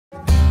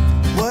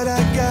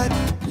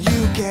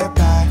can't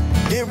buy.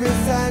 It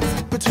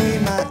resides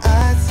between my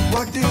eyes.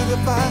 Walked through the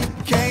fire,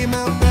 came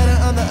out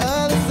better on the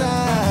other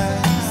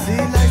side. See,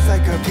 life's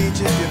like a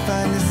beach if you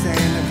find the sand.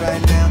 And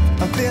right now,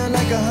 I'm feeling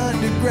like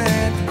 100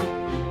 grand.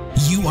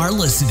 You are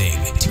listening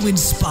to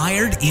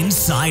Inspired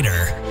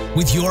Insider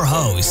with your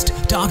host,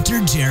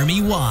 Dr.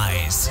 Jeremy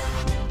Weisz.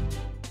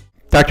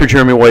 Dr.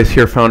 Jeremy Weisz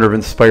here, founder of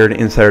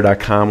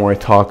InspiredInsider.com, where I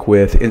talk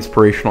with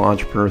inspirational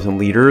entrepreneurs and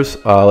leaders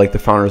like the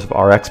founders of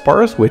RX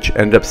Bars, which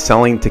ended up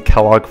selling to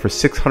Kellogg for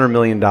 $600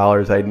 million.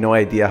 I had no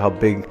idea how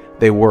big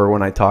they were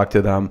when I talked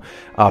to them.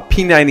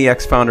 P90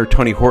 X founder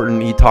Tony Horton,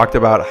 he talked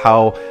about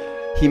how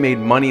he made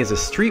money as a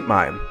street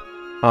mime.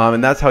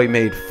 And that's how he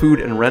made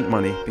food and rent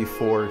money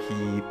before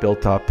he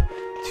built up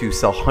to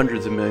sell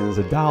hundreds of millions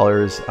of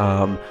dollars.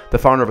 The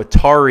founder of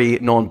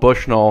Atari, Nolan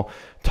Bushnell,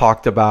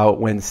 talked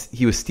about when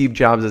he was Steve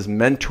Jobs'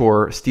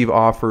 mentor, Steve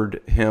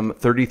offered him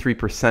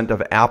 33%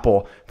 of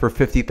Apple for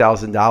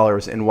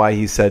 $50,000 and why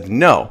he said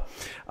no.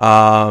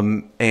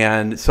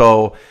 And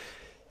so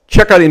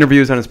check out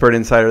interviews on Inspired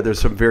Insider. There's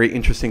some very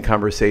interesting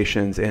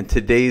conversations. And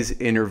today's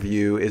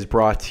interview is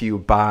brought to you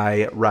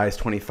by Rise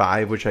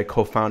 25, which I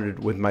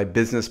co-founded with my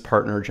business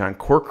partner, John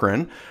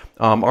Corcoran.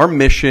 Our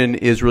mission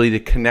is really to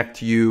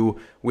connect you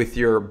with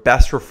your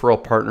best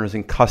referral partners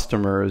and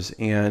customers.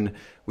 And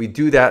we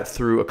do that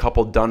through a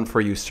couple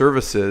done-for-you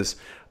services,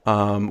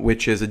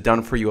 which is a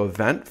done-for-you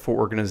event for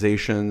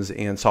organizations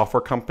and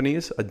software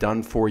companies, a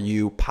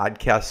done-for-you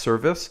podcast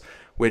service,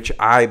 which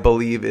I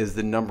believe is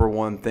the number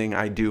one thing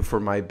I do for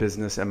my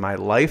business and my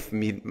life,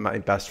 meet my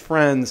best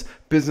friends,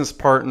 business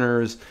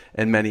partners,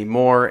 and many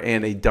more,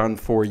 and a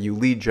done-for-you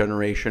lead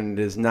generation. It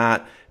is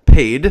not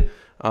paid.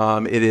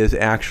 It is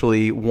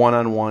actually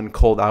one-on-one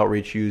cold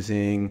outreach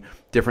using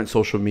different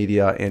social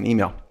media and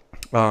email.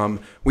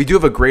 We do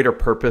have a greater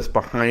purpose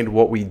behind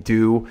what we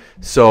do.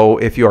 So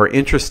if you are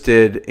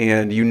interested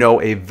and you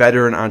know a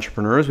veteran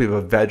entrepreneurs, we have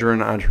a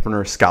veteran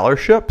entrepreneur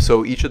scholarship.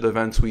 So each of the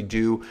events we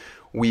do,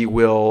 we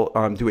will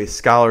do a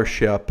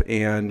scholarship,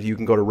 and you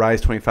can go to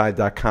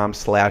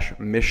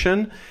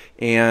rise25.com/mission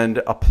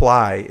and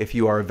apply. If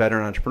you are a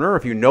veteran entrepreneur,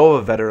 if you know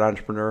of a veteran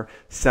entrepreneur,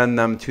 send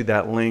them to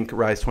that link,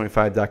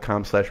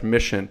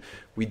 rise25.com/mission.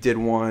 We did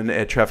one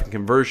at Traffic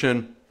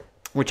Conversion,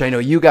 which I know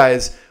you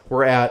guys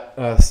were at,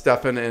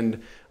 Stefan,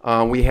 and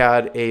we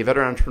had a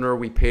veteran entrepreneur.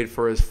 We paid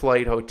for his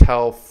flight,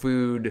 hotel,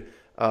 food,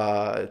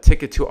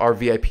 ticket to our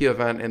VIP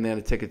event, and then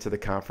a ticket to the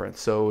conference.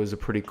 So it was a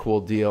pretty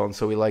cool deal, and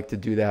so we like to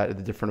do that at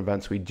the different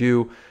events we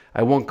do.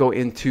 I won't go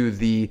into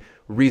the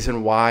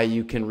reason why.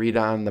 You can read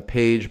on the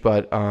page,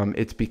 but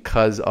it's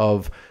because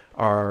of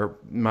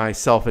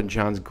myself and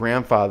John's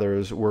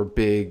grandfathers were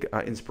big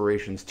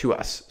inspirations to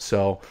us.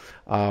 So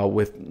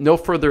with no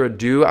further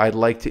ado, I'd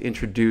like to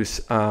introduce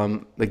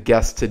the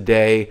guest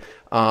today.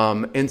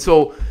 And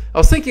so I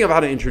was thinking of how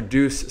to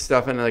introduce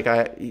Stefan.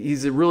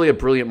 He's really a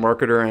brilliant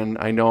marketer, and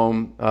I know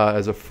him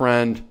as a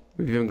friend.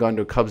 We've even gone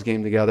to a Cubs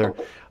game together.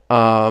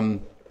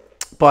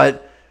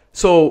 But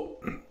so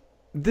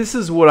this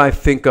is what I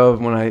think of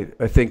when I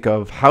think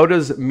of how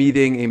does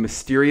meeting a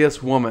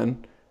mysterious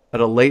woman at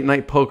a late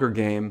night poker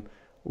game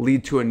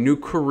lead to a new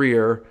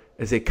career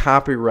as a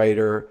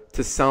copywriter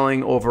to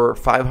selling over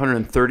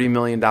 $530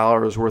 million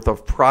worth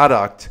of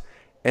product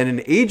and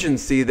an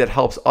agency that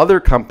helps other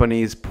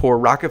companies pour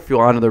rocket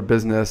fuel onto their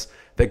business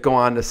that go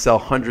on to sell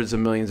hundreds of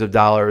millions of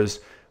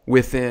dollars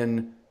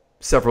within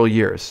several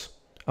years.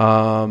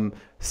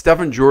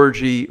 Stefan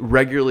Georgi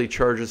regularly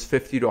charges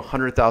 $50,000 to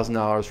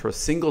 $100,000 for a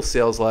single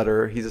sales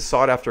letter. He's a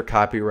sought-after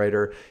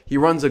copywriter. He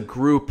runs a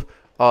group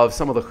of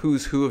some of the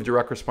who's who of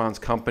direct response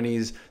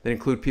companies that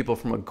include people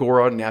from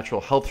Agora,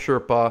 Natural Health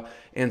Sherpa,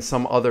 and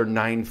some other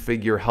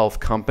 9-figure health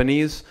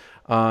companies.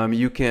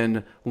 You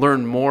can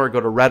learn more,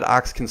 go to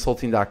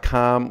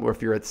redoxconsulting.com, or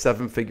if you're at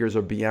 7 figures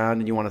or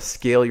beyond and you want to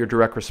scale your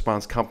direct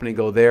response company,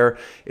 go there.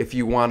 If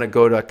you want to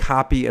go to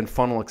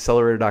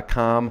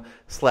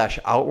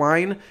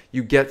CopyandFunnelAccelerator.com/outline,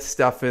 you get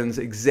Stefan's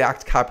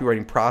exact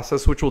copywriting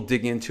process, which we'll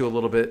dig into a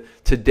little bit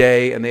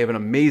today. And they have an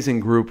amazing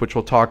group, which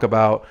we'll talk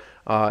about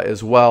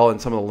as well, and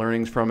some of the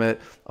learnings from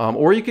it.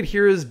 Or you could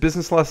hear his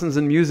business lessons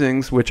and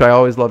musings, which I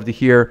always love to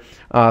hear.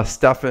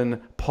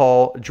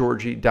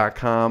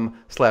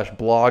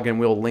 StefanPaulGeorgi.com/blog, and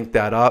we'll link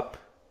that up.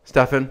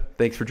 Stefan,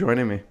 thanks for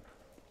joining me.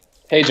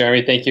 Hey,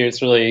 Jeremy. Thank you.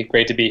 It's really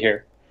great to be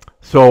here.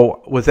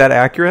 So was that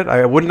accurate?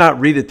 I would not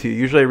read it to you.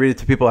 Usually I read it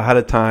to people ahead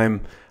of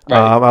time. Right.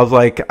 I was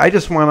like, I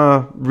just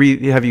want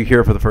to have you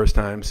here for the first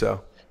time.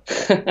 So.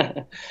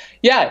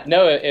 Yeah,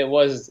 no, it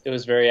was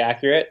very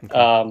accurate.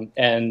 Okay.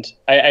 And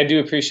I do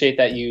appreciate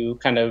that you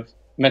kind of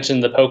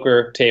mentioned the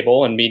poker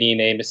table and meeting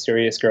a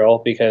mysterious girl,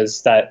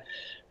 because that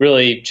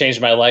really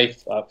changed my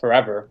life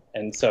forever.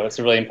 And so it's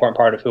a really important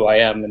part of who I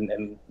am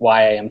and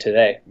why I am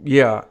today.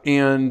 Yeah.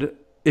 And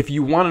if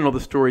you want to know the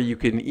story, you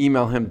can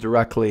email him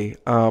directly.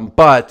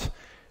 But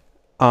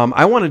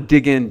I want to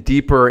dig in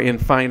deeper and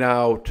find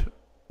out,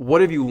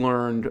 what have you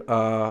learned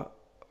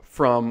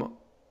from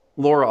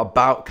Laura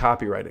about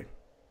copywriting?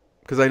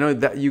 Because I know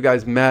that you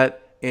guys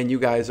met and you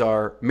guys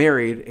are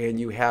married and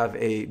you have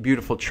a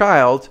beautiful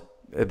child,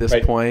 at this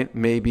point.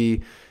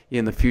 Maybe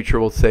in the future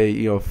we'll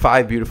say,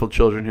 5 beautiful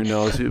children, who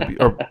knows,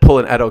 or pull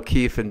an Ed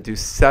O'Keefe and do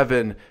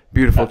 7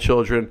 beautiful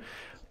children.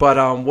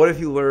 But what have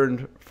you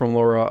learned from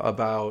Laura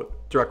about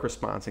direct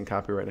response and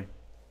copywriting?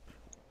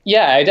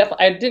 Yeah,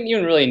 I didn't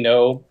even really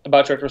know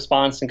about direct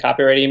response and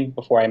copywriting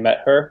before I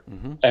met her.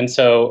 And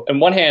so on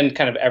one hand,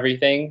 kind of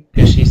everything,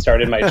 because she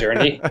started my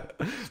journey.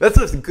 That's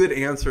a good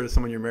answer to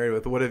someone you're married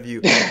with. What have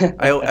you,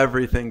 I owe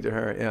everything to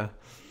her. Yeah,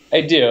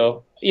 I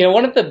do.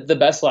 One of the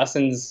best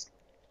lessons,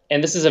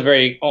 and this is a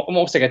very,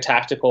 almost like a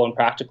tactical and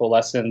practical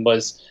lesson,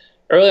 was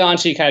early on,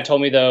 she kind of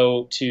told me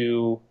though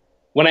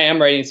when I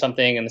am writing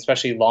something, and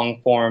especially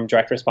long form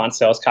direct response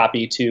sales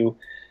copy, to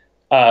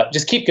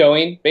just keep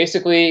going.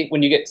 Basically,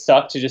 when you get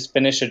stuck, to just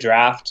finish a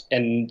draft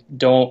and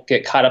don't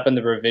get caught up in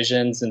the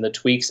revisions and the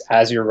tweaks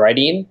as you're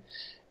writing.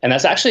 And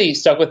that's actually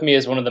stuck with me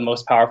as one of the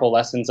most powerful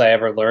lessons I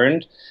ever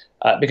learned,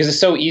 because it's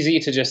so easy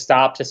to just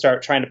stop to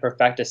start trying to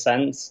perfect a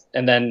sentence.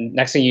 And then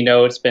next thing you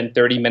know, it's been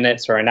 30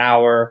 minutes or an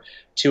hour,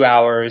 2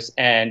 hours,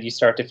 and you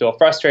start to feel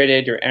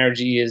frustrated. Your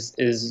energy is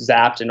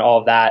zapped and all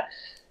of that.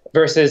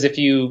 Versus if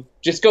you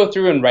just go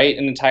through and write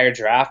an entire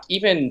draft,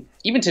 even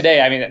today,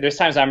 I mean, there's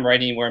times I'm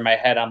writing where in my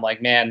head I'm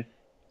like, man,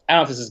 I don't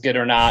know if this is good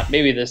or not.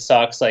 Maybe this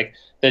sucks. Like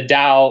the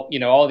doubt,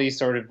 all these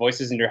sort of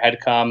voices in your head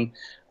come.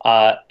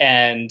 But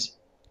by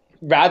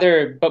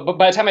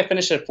the time I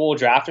finish a full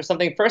draft or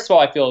something, first of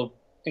all, I feel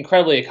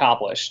incredibly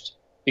accomplished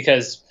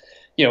because,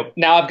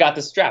 now I've got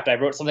this draft. I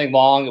wrote something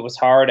long. It was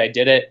hard. I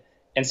did it.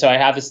 And so I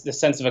have this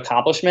sense of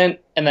accomplishment.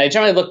 And I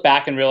generally look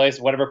back and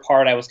realize whatever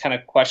part I was kind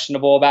of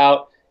questionable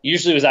about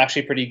usually was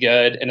actually pretty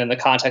good. And in the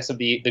context of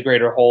the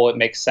greater whole, it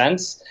makes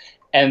sense.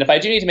 And if I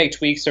do need to make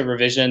tweaks or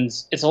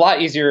revisions, it's a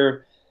lot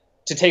easier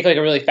to take like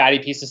a really fatty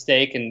piece of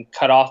steak and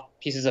cut off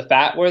pieces of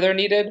fat where they're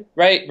needed,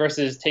 right?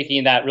 Versus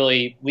taking that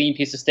really lean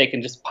piece of steak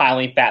and just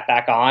piling fat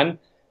back on.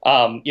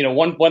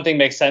 One thing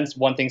makes sense,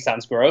 one thing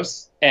sounds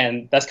gross.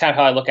 And that's kind of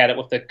how I look at it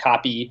with the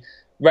copy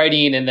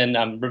writing and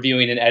then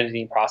reviewing and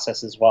editing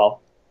process as well.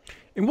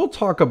 And we'll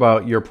talk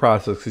about your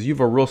process because you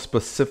have a real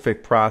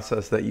specific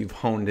process that you've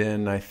honed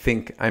in. I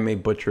think I may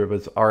butcher it, but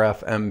it's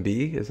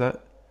RFMB. Is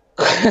that?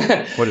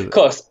 What is it?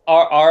 Close.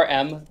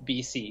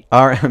 RMBC.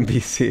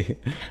 RMBC.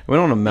 We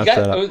don't want to mess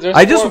that up.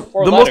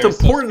 The most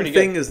important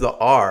thing is the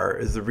R,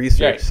 is the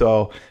research. Right.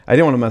 So I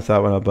didn't want to mess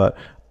that one up, but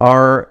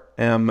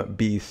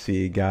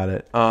RMBC. Got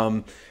it.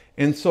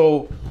 And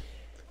so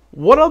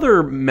what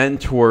other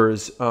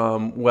mentors,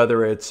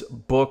 whether it's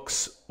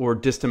books or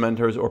distant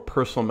mentors or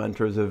personal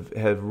mentors,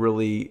 have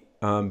really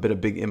been a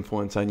big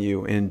influence on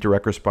you in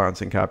direct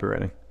response and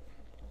copywriting?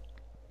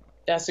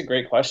 That's a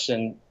great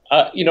question.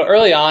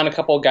 Early on, a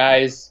couple of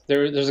guys,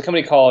 there's a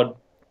company called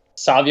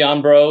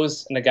Savion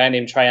Bros and a guy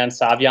named Tryon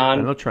Savion.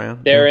 I know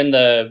Tryon. They're in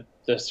the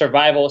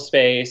survival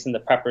space and the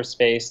prepper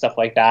space, stuff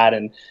like that.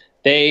 And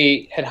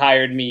they had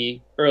hired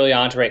me early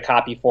on to write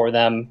copy for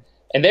them.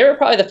 And they were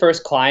probably the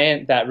first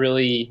client that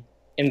really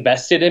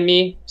invested in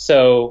me.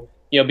 So,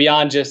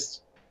 beyond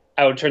just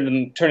I would turn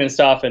in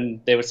stuff and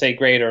they would say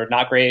great or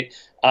not great.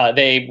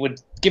 They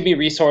would give me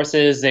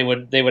resources. They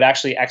would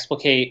actually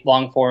explicate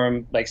long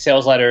form like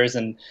sales letters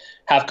and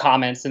have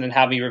comments and then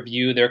have me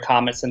review their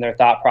comments and their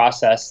thought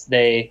process.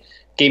 They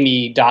gave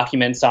me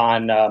documents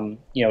on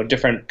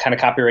different kind of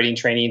copywriting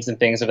trainings and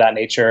things of that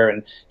nature,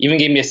 and even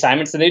gave me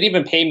assignments. And they'd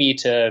even pay me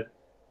to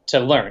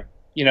learn.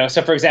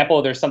 So for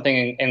example, there's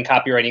something in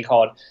copywriting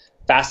called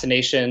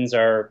fascinations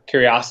or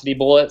curiosity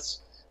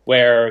bullets,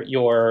 where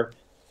you're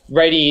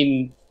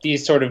writing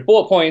these sort of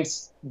bullet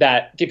points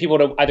that get people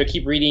to either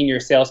keep reading your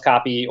sales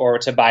copy or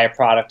to buy a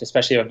product,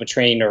 especially if a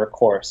training or a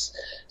course.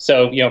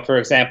 So, for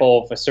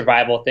example, if a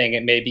survival thing,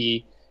 it may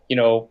be,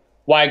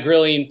 why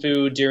grilling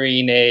food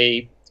during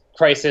a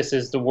crisis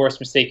is the worst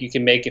mistake you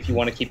can make if you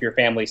want to keep your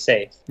family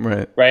safe.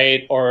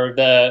 Right. Or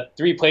the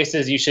 3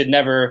 places you should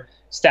never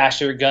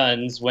stash your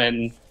guns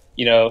when,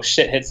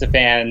 shit hits the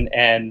fan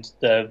and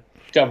the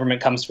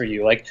government comes for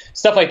you, like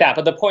stuff like that.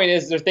 But the point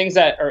is, there are things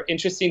that are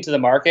interesting to the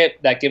market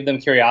that give them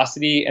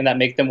curiosity and that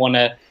make them want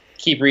to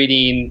keep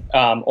reading,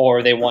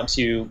 or they want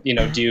to,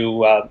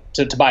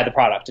 to buy the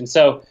product. And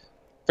so,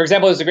 for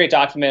example, there's a great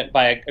document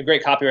by a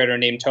great copywriter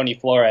named Tony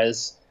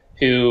Flores,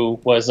 who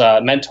was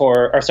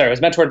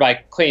mentored by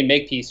Clay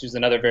Makepeace, who's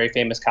another very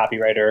famous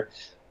copywriter.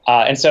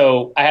 And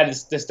so I had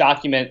this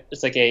document.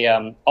 It's like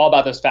all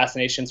about those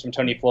fascinations from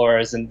Tony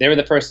Flores, and they were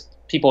the first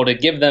people to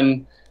give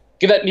me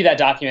that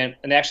document,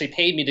 and they actually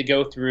paid me to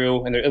go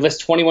through, and it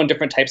lists 21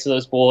 different types of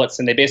those bullets,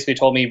 and they basically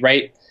told me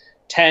write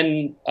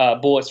 10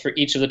 bullets for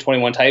each of the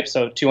 21 types,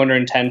 so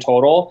 210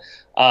 total,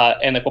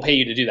 and we'll pay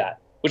you to do that,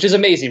 which is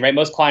amazing, right?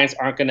 Most clients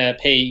aren't going to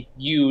pay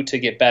you to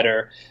get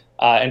better,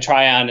 and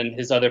Tryon and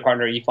his other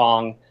partner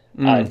Yifeng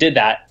did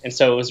that, and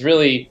so it was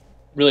really,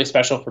 really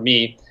special for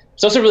me.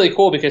 It's also really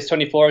cool because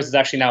Tony Flores is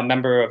actually now a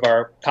member of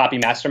our copy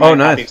mastermind,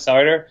 Copy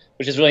Accelerator,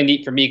 which is really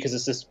neat for me because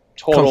it's this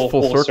total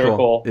full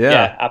circle.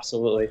 Yeah,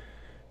 absolutely.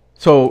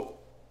 So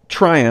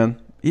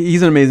Tryon,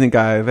 he's an amazing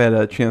guy. I've had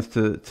a chance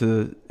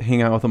to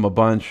hang out with him a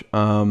bunch.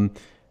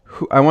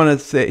 I want to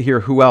say here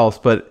who else,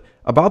 but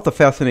about the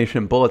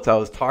fascination in bullets, I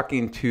was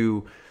talking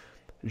to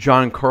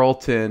John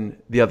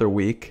Carlton the other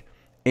week,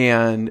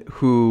 and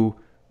who,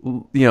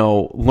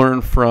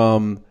 learned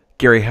from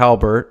Gary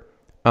Halbert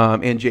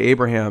and Jay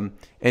Abraham,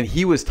 and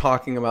he was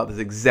talking about this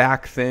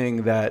exact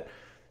thing, that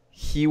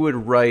he would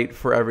write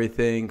for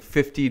everything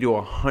 50 to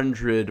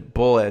 100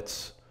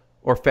 bullets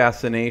or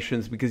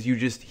fascinations, because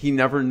he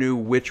never knew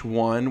which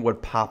one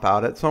would pop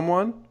out at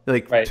someone.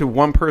 Like, right. To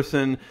one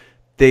person,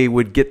 they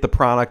would get the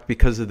product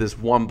because of this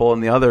one bullet,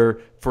 and the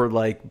other for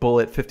like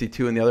bullet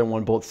 52 and the other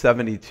one bullet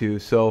 72.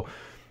 So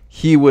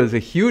he was a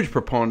huge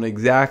proponent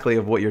exactly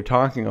of what you're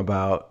talking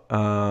about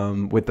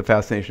with the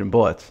fascination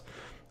bullets,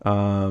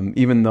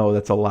 even though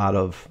that's a lot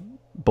of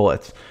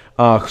bullets.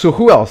 So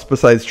who else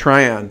besides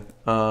Tryon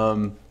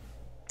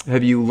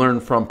have you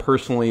learned from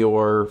personally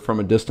or from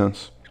a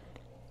distance?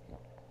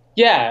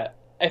 Yeah,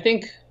 I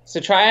think so.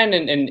 Tryon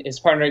and his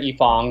partner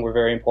Yifang were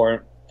very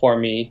important for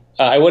me.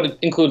 I would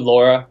include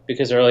Laura,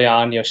 because early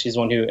on, she's the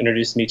one who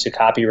introduced me to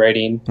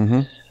copywriting.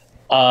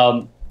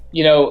 Mm-hmm.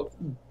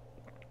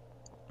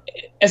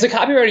 As a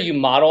copywriter, you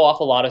model off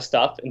a lot of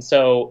stuff, and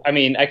so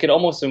I could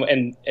almost,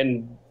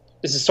 and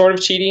this is sort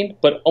of cheating,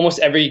 but almost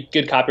every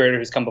good copywriter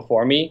who's come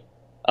before me,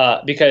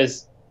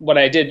 because what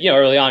I did,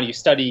 early on, you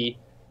study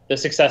the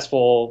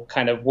successful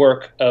kind of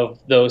work of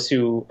those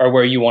who are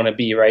where you want to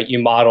be, right? You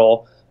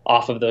model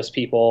off of those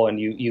people, and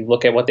you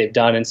look at what they've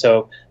done. And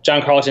so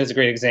John Carlton is a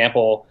great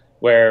example,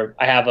 where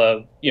I have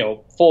a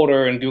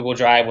folder in Google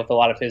Drive with a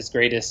lot of his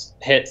greatest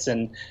hits.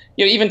 And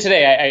even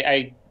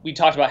today, we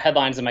talked about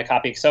headlines in my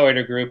Copy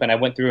Accelerator group, and I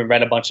went through and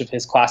read a bunch of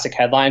his classic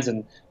headlines.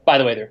 And by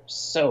the way, they're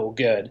so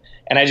good.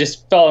 And I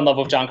just fell in love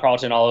with John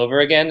Carlton all over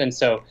again. And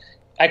so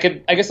I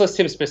guess list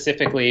him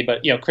specifically,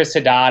 but Chris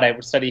Haddad, I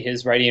would study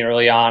his writing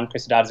early on.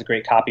 Chris Haddad is a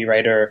great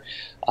copywriter.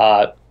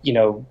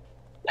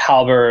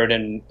 Halbert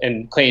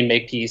and Clayton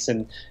Makepeace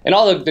and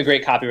all the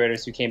great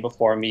copywriters who came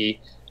before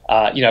me.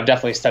 I've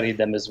definitely studied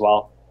them as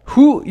well.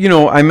 Who,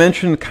 I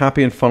mentioned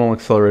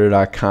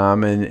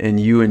CopyandFunnelAccelerator.com, and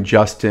you and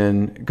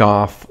Justin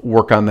Goff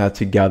work on that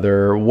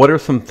together. What are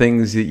some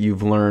things that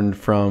you've learned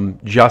from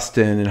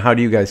Justin, and how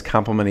do you guys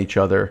complement each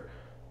other?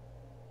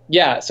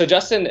 Yeah, so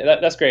Justin,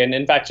 that's great. And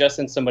in fact,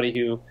 Justin's somebody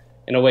who,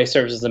 in a way,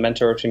 serves as a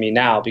mentor to me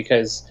now,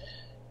 because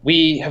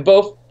we have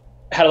both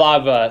had a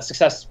lot of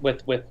success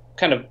with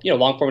kind of,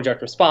 long form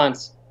direct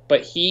response,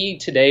 but he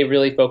today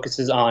really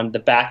focuses on the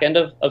back end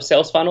of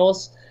sales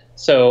funnels.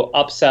 So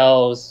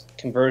upsells,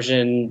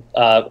 conversion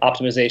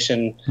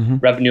optimization, mm-hmm.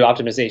 revenue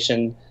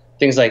optimization,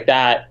 things like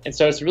that. And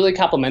so it's really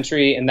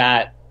complementary in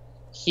that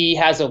he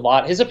has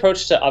his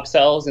approach to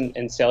upsells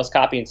and sales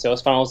copy and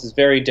sales funnels is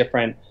very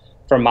different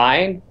from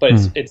mine, but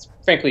it's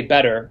frankly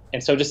better.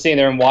 And so just sitting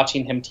there and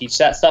watching him teach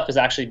that stuff has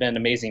actually been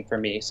amazing for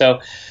me.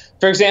 So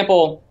for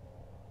example,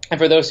 and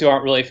for those who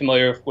aren't really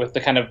familiar with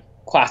the kind of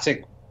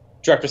classic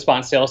direct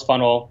response sales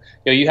funnel,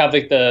 you have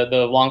like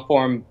the long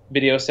form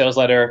video sales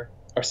letter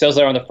or sales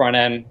letter on the front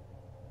end,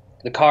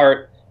 the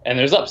cart, and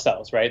there's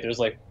upsells, right? There's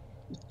like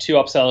 2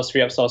 upsells,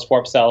 3 upsells,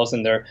 4 upsells,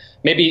 and they're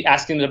maybe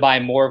asking them to buy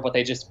more of what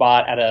they just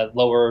bought at a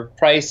lower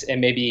price,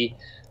 and maybe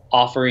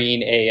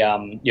offering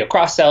a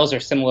cross sells or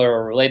similar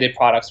or related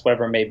products,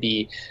 whatever it may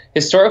be.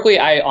 Historically,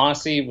 I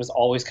honestly was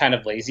always kind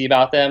of lazy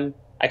about them.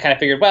 I kind of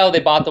figured, well, they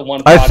bought the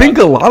one product. I think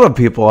a lot of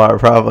people are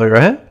probably,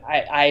 right?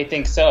 I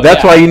think so.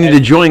 That's why you need to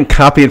join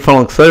Copy and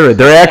Funnel Accelerator.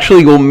 They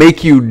actually will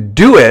make you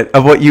do it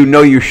of what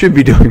you should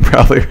be doing,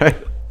 probably, right?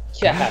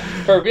 Yeah,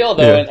 for real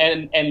though.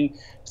 Yeah. And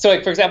so,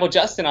 like, for example,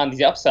 Justin on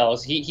these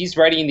upsells, he's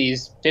writing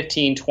these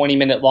 15,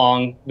 20-minute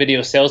long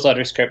video sales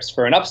letter scripts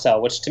for an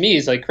upsell, which to me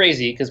is like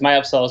crazy, because my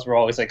upsells were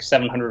always like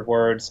 700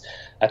 words,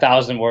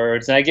 1,000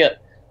 words, and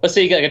let's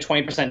say you get like a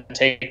 20%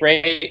 take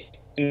rate.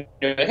 And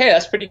you're like, hey,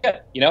 that's pretty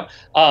good,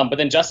 But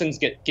then Justin's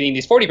getting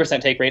these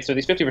 40% take rates or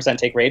these 50%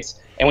 take rates.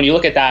 And when you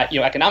look at that,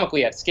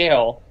 economically at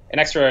scale, an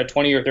extra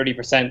 20 or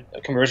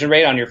 30% conversion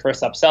rate on your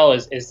first upsell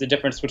is the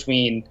difference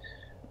between,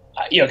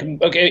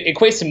 it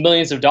equates to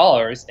millions of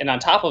dollars. And on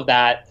top of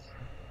that,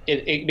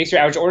 it makes your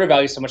average order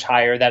value so much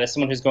higher that as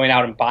someone who's going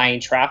out and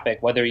buying traffic,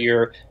 whether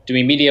you're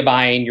doing media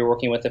buying, you're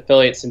working with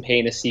affiliates and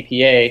paying a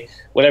CPA,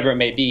 whatever it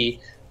may be,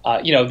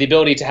 the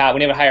ability to have,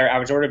 when you have a higher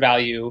average order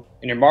value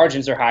and your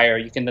margins are higher,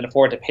 you can then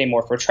afford to pay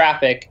more for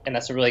traffic. And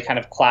that's a really kind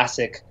of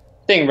classic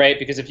thing, right?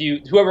 Because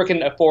whoever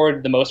can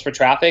afford the most for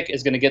traffic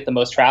is going to get the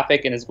most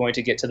traffic and is going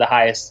to get to the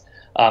highest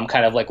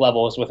kind of like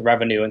levels with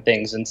revenue and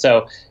things. And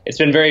so it's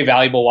been very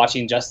valuable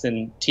watching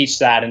Justin teach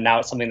that. And now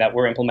it's something that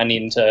we're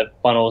implementing into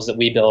funnels that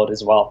we build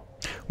as well.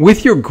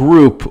 With your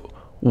group,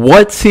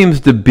 what seems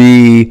to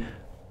be,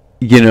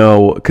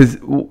 because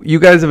you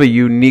guys have a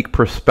unique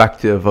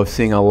perspective of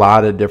seeing a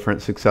lot of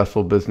different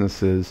successful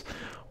businesses.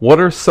 What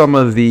are some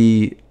of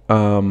the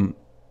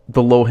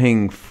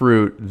low-hanging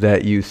fruit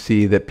that you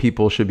see that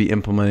people should be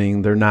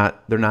implementing? They're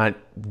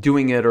not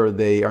doing it, or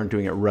they aren't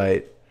doing it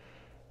right.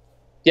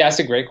 Yeah, that's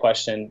a great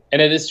question.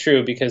 And it is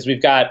true, because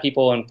we've got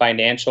people in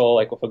financial,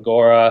 like with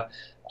Agora.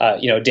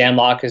 Dan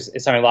Locke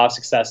is having a lot of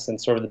success in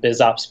sort of the biz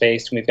ops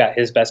space. And we've got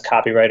his best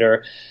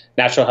copywriter,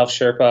 Natural Health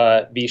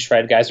Sherpa, V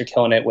Shred guys are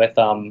killing it with,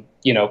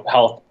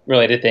 health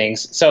related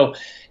things. So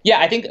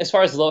yeah, I think as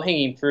far as low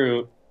hanging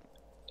fruit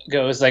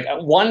goes, like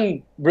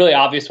one really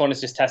obvious one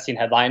is just testing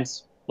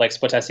headlines, like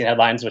split testing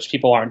headlines, which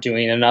people aren't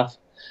doing enough.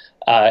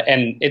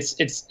 And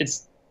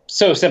it's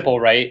so simple,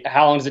 right?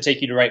 How long does it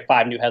take you to write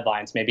 5 new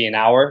headlines? Maybe an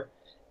hour.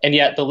 And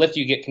yet the lift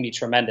you get can be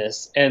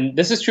tremendous. And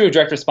this is true of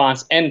direct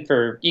response and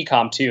for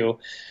e-com too.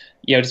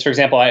 Just for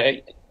example,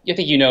 I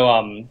think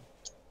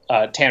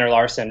Tanner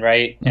Larson,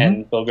 right? Mm-hmm.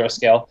 And Build, Grow,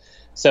 Scale.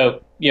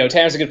 So,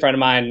 Tanner's a good friend of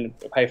mine,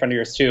 probably a friend of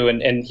yours too.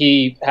 And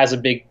he has a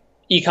big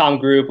e-com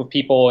group of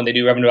people and they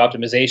do revenue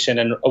optimization.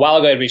 And a while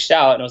ago I reached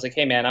out and I was like,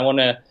 hey man, I want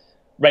to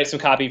write some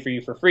copy for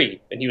you for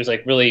free. And he was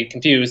like really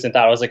confused and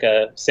thought it was like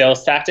a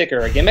sales tactic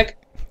or a gimmick.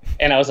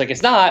 And I was like,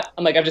 it's not.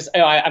 I'm like,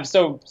 I'm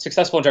so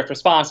successful in direct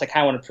response. I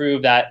kind of want to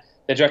prove that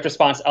the direct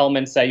response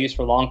elements that I use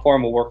for long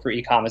form will work for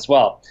e-com as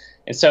well.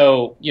 And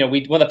so,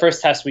 one of the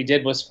first tests we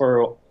did was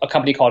for a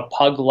company called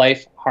Pug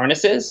Life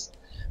Harnesses,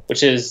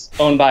 which is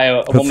owned by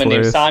a woman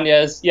named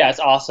Sonya's. Yeah, it's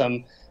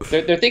awesome.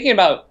 They're thinking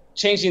about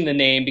changing the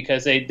name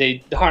because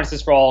the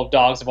harnesses for all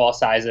dogs of all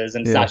sizes,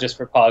 and it's not just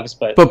for pugs.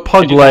 But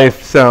Pug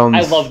Life sounds.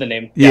 I love the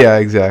name. Yeah,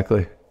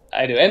 exactly.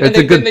 I do. And it's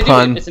a good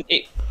pun.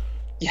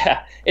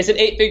 It's an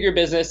 8-figure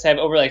business. They have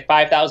over like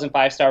 5,000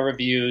 5-star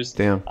reviews.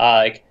 Damn.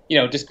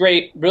 Just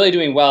great, really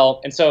doing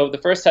well. And so the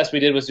first test we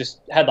did was just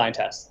headline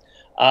tests.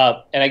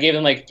 And I gave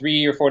them like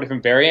 3 or 4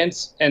 different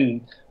variants.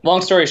 And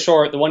long story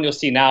short, the one you'll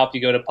see now if you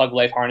go to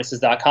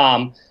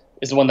puglifeharnesses.com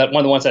is one of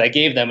the ones that I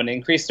gave them, and it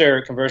increased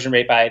their conversion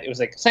rate by, it was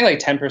like something like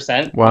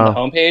 10% on the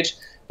homepage.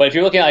 But if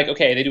you're looking at like,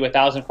 okay, they do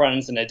 1,000 front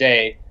ends in a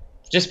day,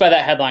 just by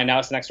that headline, now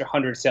it's an extra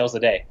 100 sales a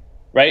day,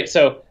 right?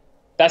 So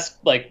that's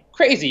like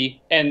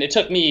crazy. And it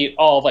took me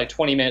all of like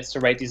 20 minutes to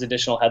write these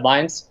additional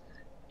headlines.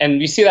 And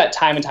you see that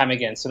time and time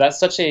again. So that's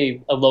such a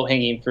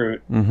low-hanging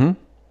fruit. Mm-hmm.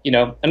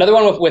 Another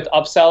one with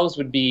upsells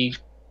would be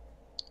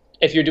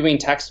if you're doing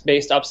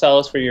text-based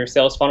upsells for your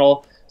sales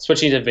funnel,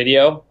 switching to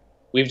video.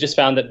 We've just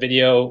found that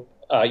video,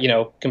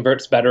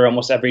 converts better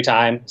almost every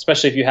time,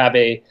 especially if you have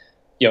a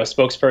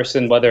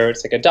spokesperson, whether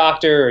it's like a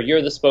doctor or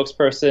you're the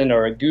spokesperson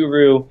or a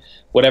guru,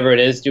 whatever it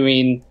is,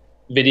 doing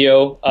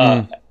video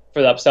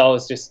for the upsell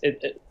is just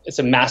it's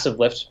a massive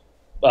lift.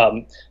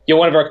 One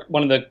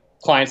of the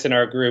clients in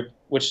our group,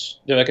 which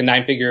they're like a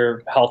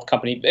 9-figure health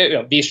company,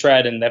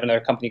 V-Shred, and they have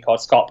another company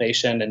called Scalp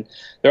Nation, and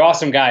they're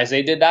awesome guys.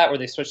 They did that where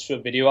they switched to a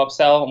video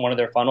upsell on one of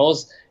their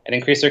funnels and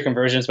increased their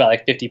conversions by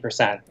like 50%.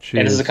 Jeez.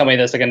 And this is a company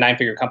that's like a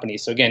 9-figure company.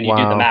 So again, you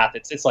do the math.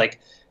 It's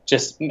like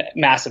just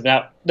massive.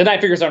 Now, the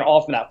 9 figures aren't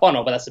all from that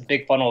funnel, but that's a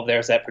big funnel of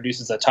theirs that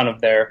produces a ton of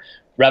their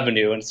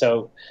revenue. And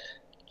so,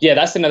 yeah,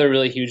 that's another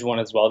really huge one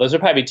as well. Those are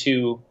probably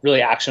 2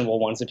 really actionable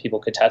ones that people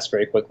could test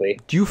very quickly.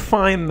 Do you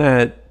find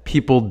that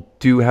people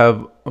do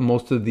have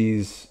most of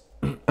these,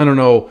 I don't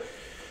know,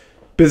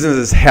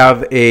 businesses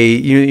have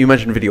you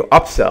mentioned video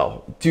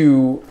upsell.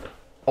 Do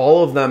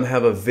all of them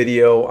have a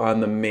video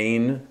on the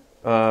main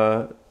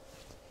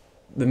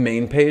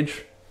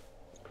page?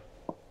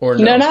 Or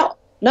no?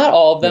 Not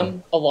all of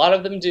them. No. A lot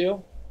of them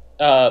do.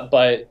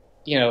 But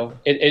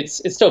it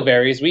still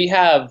varies. We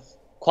have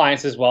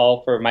clients as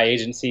well for my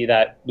agency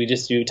that we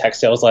just do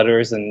text sales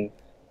letters, and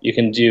you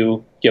can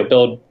do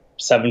build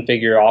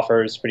 7-figure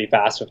offers pretty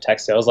fast with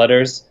text sales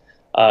letters.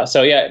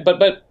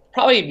 But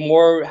probably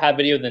more have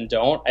video than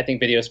don't. I think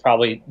video is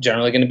probably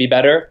generally going to be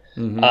better,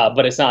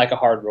 but it's not like a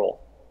hard rule.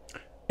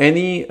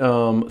 Any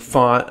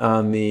thought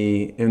on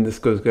and this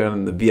goes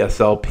on the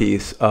VSL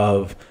piece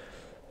of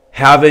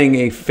having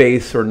a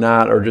face or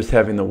not, or just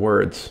having the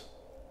words?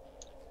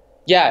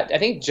 Yeah, I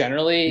think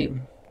generally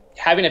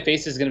having a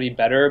face is going to be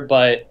better,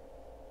 but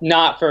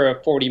not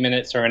for 40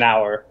 minutes or an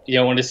hour. You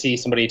don't want to see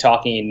somebody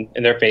talking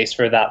in their face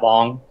for that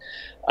long.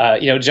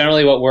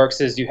 Generally what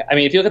works is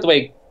if you look at the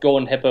way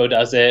Golden Hippo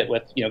does it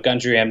with,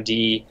 Gundry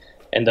MD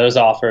and those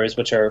offers,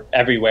 which are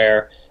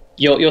everywhere,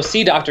 you'll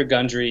see Dr.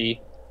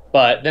 Gundry,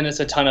 but then it's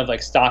a ton of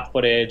like stock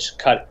footage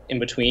cut in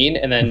between.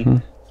 And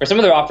then for some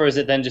of their offers,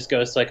 it then just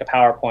goes to like a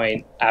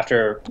PowerPoint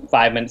after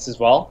 5 minutes as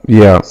well.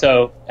 Yeah.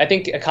 So I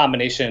think a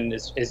combination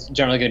is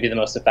generally going to be the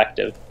most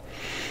effective.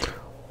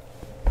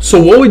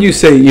 So what would you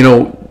say,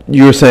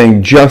 you were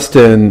saying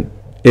Justin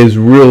is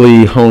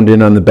really honed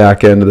in on the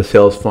back end of the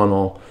sales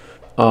funnel.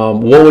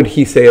 What would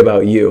he say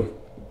about you?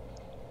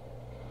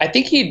 I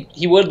think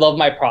he would love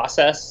my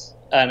process.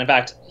 And in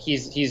fact,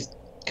 he's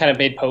kind of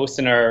made posts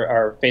in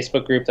our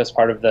Facebook group that's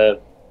part of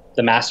the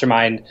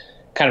mastermind,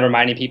 kind of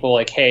reminding people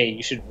like, hey,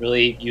 you should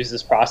really use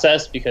this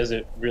process because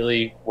it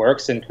really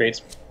works and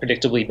creates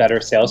predictably better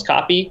sales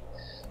copy.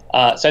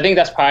 So I think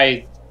that's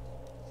probably,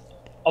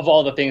 of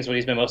all the things, what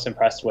he's been most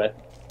impressed with.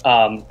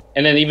 And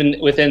then even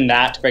within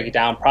that, to break it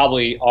down,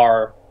 probably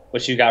are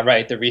what you got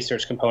right, the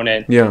research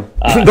component. Yeah,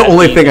 the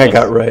only thing I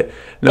got right.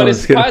 No, but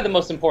it's probably the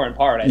most important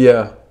part. I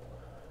think.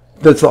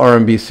 That's the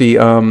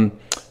RMBC.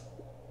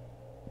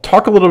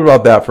 Talk a little bit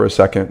about that for a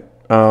second.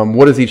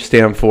 What does each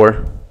stand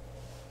for?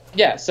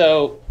 Yeah,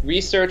 so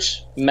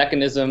research,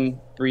 mechanism,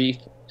 brief,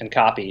 and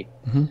copy.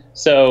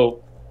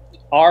 So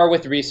R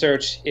with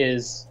research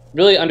is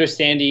really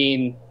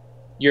understanding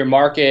your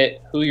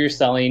market, who you're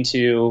selling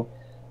to,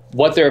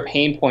 what their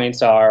pain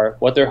points are,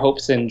 what their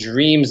hopes and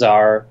dreams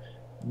are,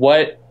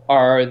 what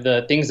are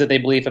the things that they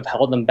believe have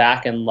held them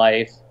back in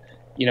life.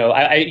 You know,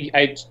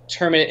 I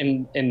term it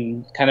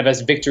in kind of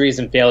as victories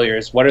and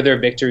failures. What are their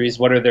victories?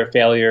 What are their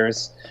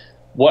failures?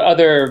 What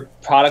other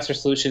products or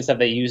solutions have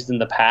they used in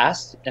the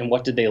past? And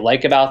what did they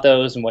like about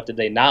those? And what did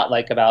they not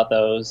like about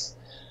those?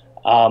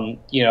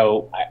 You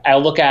know,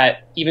 I'll look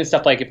at even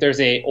stuff like if there's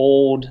an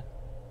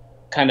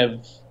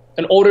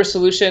older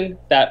solution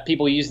that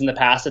people used in the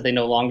past that they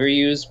no longer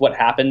use, what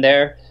happened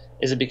there?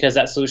 Is it because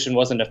that solution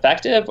wasn't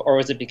effective, or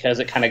was it because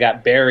it kind of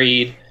got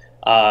buried?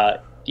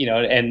 You know,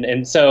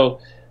 and so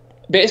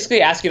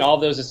basically asking all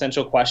of those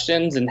essential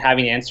questions and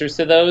having answers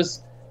to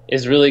those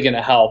is really going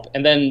to help.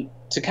 And then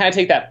to kind of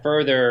take that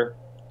further,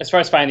 as far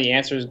as finding the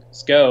answers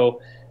go,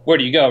 where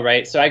do you go,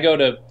 right? So I go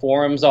to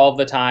forums all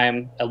the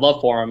time. I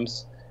love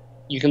forums.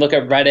 You can look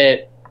at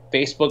Reddit,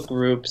 Facebook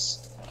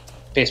groups,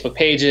 Facebook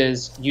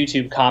pages,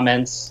 YouTube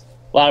comments,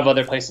 a lot of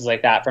other places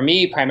like that. For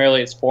me,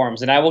 primarily it's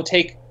forums. And I will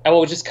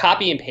just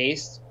copy and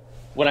paste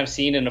what I'm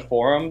seeing in a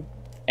forum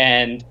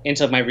and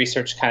into my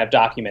research kind of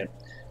document.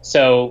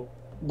 So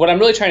what I'm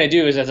really trying to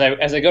do is as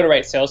I go to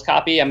write sales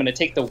copy, I'm going to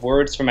take the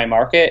words from my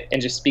market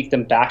and just speak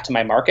them back to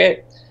my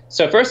market.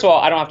 So first of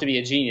all, I don't have to be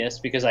a genius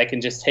because I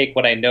can just take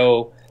what I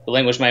know, the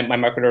language my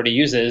market already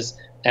uses,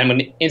 and I'm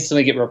going to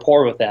instantly get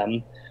rapport with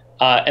them.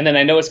 And then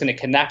I know it's going to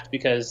connect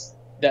because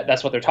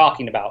that's what they're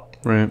talking about.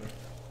 Right.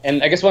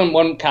 And I guess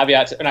one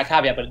caveat, or not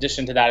caveat, but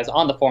addition to that is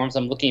on the forums,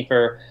 I'm looking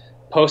for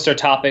posts or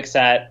topics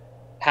that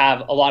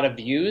have a lot of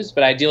views,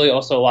 but ideally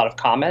also a lot of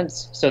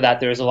comments so that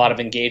there's a lot of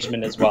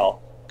engagement as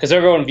well. Because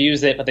everyone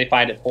views it, but they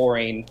find it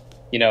boring,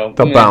 you know.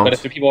 But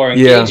if the people are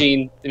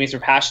engaging, it means they're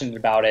passionate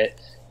about it.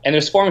 And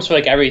there's forums for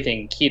like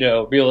everything: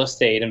 keto, real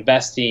estate,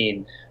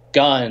 investing,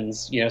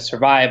 guns, you know,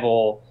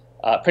 survival,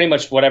 pretty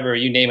much whatever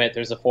you name it.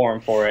 There's a forum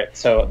for it.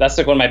 So that's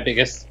like one of my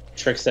biggest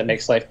tricks that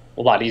makes life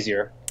a lot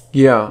easier.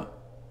 Yeah,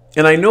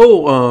 and I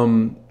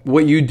know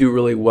what you do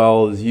really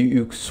well is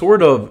you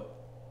sort of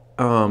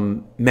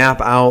map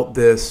out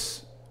this.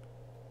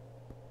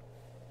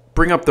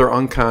 Bring up their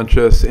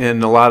unconscious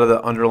and a lot of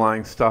the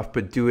underlying stuff,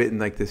 but do it in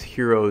like this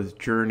hero's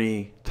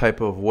journey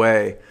type of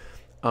way.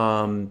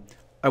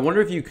 I wonder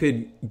if you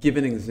could give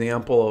an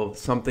example of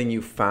something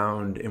you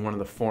found in one of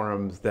the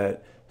forums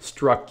that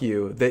struck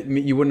you that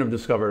you wouldn't have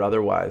discovered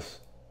otherwise.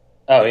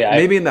 Oh yeah,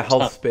 maybe in the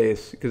health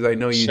space, because I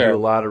know you do a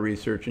lot of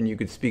research and you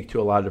could speak to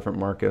a lot of different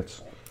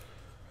markets.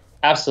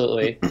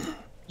 Absolutely.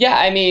 Yeah,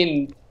 I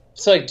mean,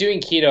 so like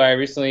doing keto, I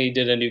recently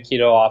did a new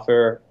keto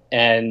offer,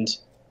 and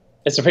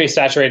it's a pretty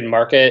saturated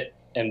market,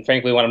 and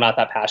frankly, one I'm not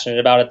that passionate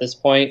about at this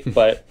point.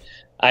 But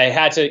I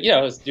had to, you know,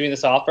 I was doing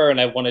this offer, and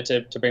I wanted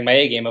to bring my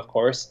A game, of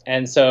course.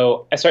 And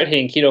so I started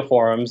hitting keto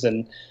forums,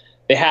 and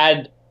they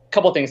had a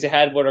couple things. They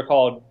had what are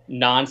called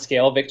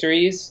non-scale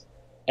victories,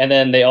 and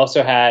then they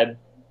also had,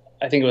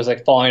 I think it was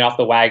like falling off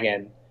the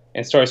wagon,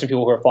 and stories from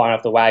people who are falling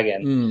off the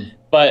wagon.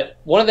 But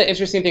one of the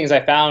interesting things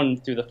I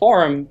found through the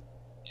forum,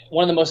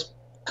 one of the most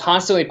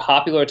constantly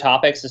popular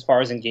topics as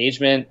far as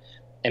engagement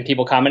and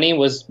people commenting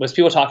was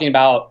people talking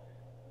about,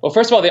 well,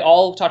 first of all, they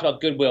all talked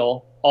about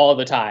goodwill all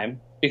the time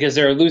because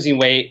they're losing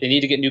weight. They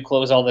need to get new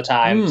clothes all the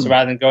time. So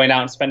rather than going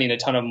out and spending a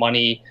ton of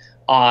money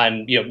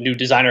on, you know, new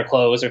designer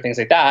clothes or things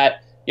like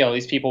that, you know,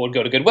 these people would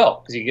go to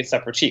Goodwill because you can get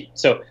stuff for cheap.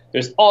 So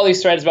there's all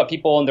these threads about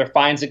people and their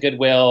finds at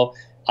Goodwill,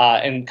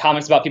 and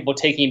comments about people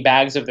taking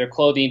bags of their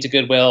clothing to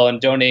Goodwill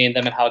and donating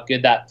them and how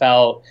good that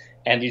felt.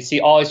 And you see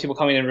all these people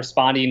coming and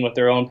responding with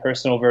their own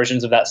personal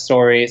versions of that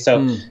story.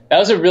 So that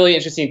was a really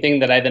interesting thing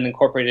that I then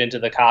incorporated into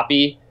the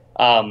copy.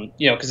 You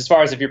know, because as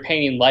far as if you're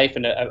painting life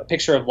and a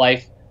picture of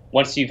life,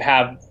 once you've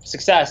had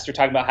success, you're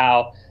talking about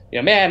how, you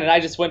know, man, and I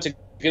just went to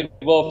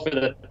Goodwill for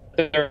the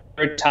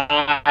third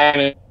time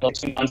in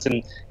 2 months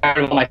and got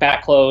rid of all my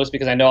fat clothes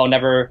because I know I'll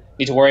never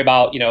need to worry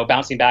about, you know,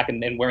 bouncing back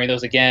and wearing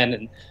those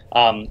again.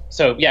 And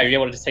so, yeah, you're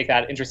able to just take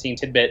that interesting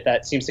tidbit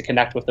that seems to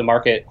connect with the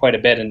market quite a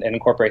bit and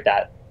incorporate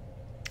that.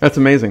 That's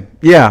amazing.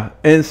 Yeah,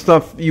 and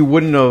stuff you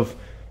wouldn't have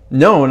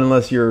known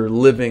unless you're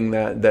living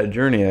that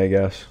journey, I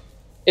guess.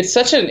 It's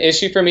such an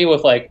issue for me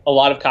with like a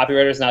lot of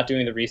copywriters not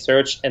doing the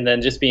research and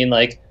then just being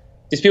like,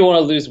 these people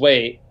want to lose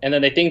weight and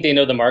then they think they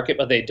know the market,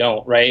 but they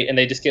don't, right? And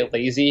they just get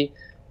lazy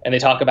and they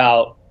talk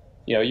about,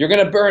 you know, you're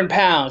going to burn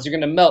pounds, you're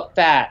going to melt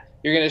fat,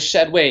 you're going to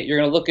shed weight, you're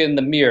going to look in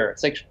the mirror.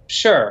 It's like,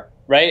 sure,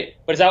 right?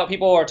 But is that what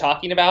people are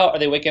talking about? Are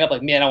they waking up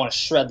like, man, I want to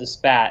shred this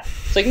fat?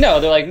 It's like,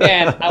 no, they're like,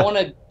 man, I want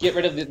to get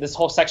rid of this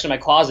whole section of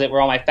my closet where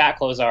all my fat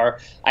clothes are.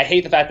 I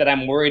hate the fact that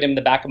I'm worried in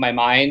the back of my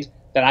mind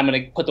that I'm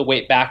going to put the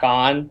weight back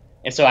on.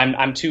 And so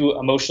I'm too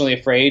emotionally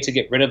afraid to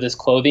get rid of this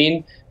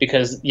clothing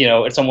because, you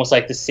know, it's almost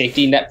like the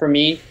safety net for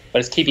me, but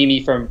it's keeping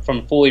me from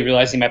fully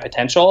realizing my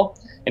potential.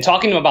 And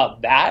talking to them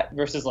about that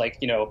versus like,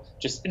 you know,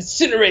 just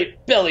incinerate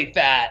belly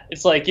fat.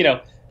 It's like, you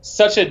know,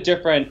 such a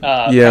different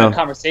kind of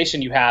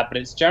conversation you have, but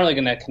it's generally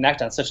going to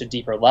connect on such a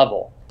deeper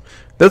level.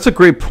 That's a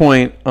great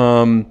point.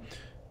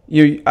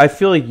 I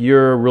feel like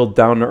you're a real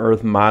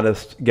down-to-earth,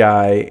 modest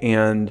guy,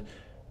 and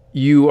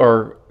you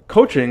are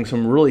coaching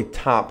some really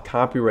top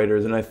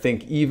copywriters, and I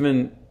think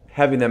even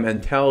having that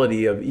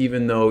mentality of,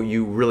 even though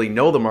you really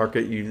know the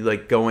market, you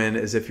like go in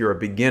as if you're a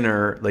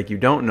beginner, like you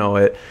don't know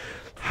it.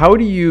 How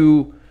do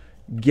you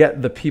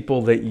get the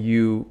people that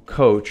you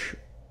coach?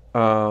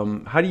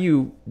 How do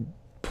you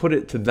put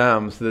it to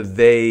them so that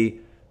they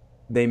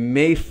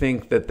may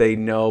think that they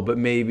know, but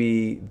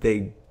maybe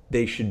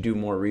they should do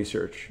more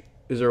research?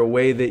 Is there a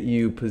way that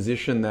you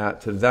position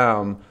that to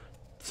them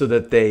so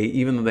that they,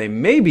 even though they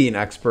may be an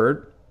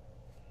expert,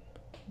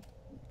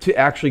 to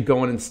actually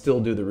go in and still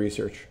do the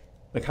research?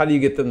 Like, how do you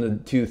get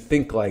them to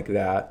think like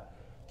that?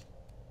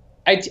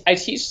 I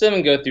teach them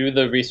and go through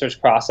the research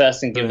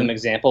process and give them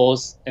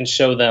examples and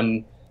show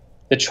them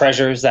the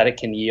treasures that it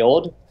can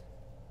yield.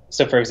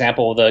 So, for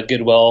example, the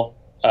goodwill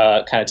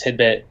kind of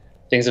tidbit,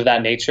 things of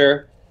that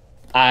nature.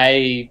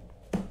 I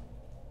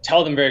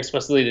tell them very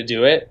explicitly to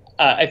do it.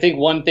 I think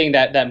one thing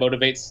that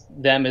motivates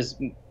them is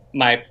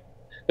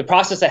the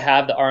process I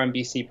have, the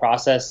RMBC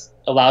process,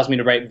 allows me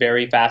to write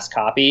very fast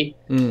copy.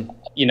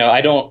 You know,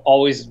 I don't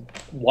always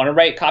want to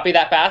write copy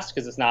that fast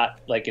because it's not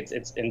like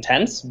it's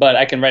intense, but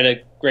I can write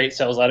a great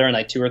sales letter in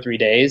like 2 or 3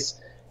 days,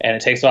 and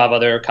it takes a lot of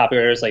other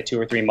copywriters like 2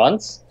 or 3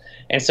 months.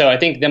 And so I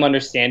think them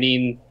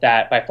understanding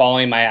that by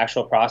following my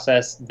actual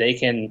process, they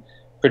can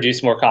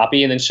produce more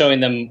copy, and then showing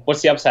them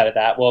what's the upside of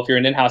that. Well, if you're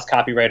an in-house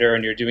copywriter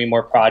and you're doing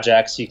more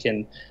projects, you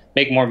can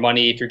make more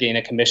money if you're getting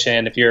a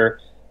commission. If you're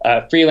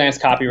a freelance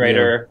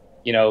copywriter,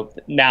 you know,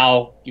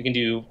 now you can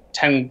do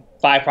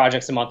 5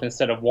 projects a month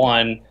instead of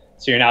 1.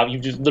 So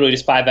you've just literally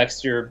just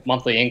 5x your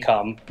monthly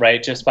income,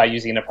 right? Just by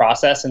using a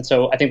process. And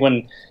so I think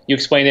when you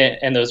explain it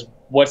in those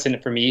what's in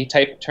it for me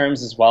type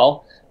terms as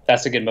well,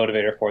 that's a good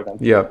motivator for them.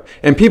 Yeah.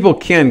 And people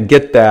can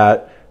get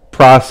that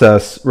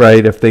process,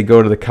 right? If they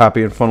go to the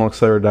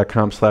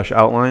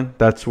CopyandFunnelAccelerator.com/outline,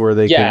 that's where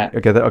they can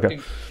get that. Okay.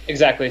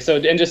 Exactly. So,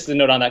 and just a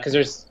note on that,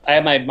 because I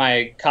have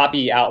my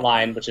copy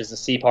outline, which is the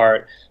C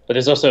part, but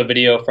there's also a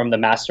video from the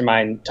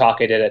mastermind talk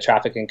I did at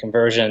Traffic and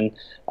Conversion,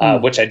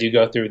 which I do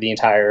go through the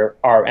entire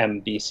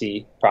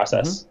RMBC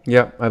process.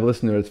 Yeah, I've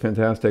listened to it. It's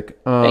fantastic.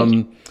 Thank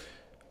you.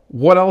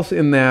 What else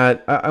in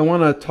that? I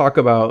want to talk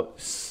about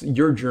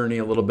your journey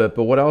a little bit,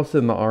 but what else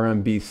in the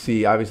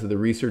RMBC? Obviously, the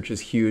research is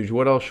huge.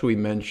 What else should we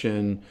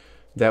mention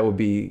that would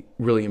be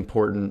really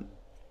important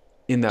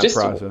in that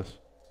process?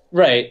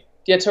 Right.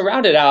 Yeah, to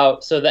round it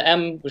out, so the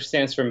M, which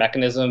stands for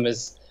mechanism,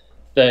 is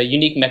the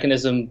unique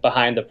mechanism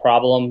behind the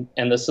problem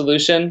and the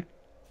solution,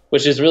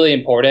 which is really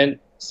important.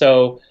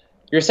 So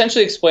you're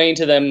essentially explaining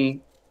to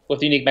them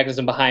with the unique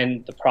mechanism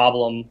behind the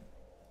problem,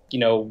 you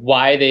know,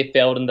 why they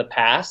failed in the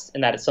past,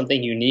 and that it's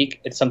something unique.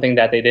 It's something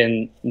that they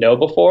didn't know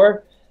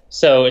before.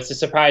 So it's a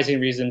surprising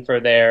reason for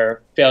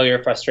their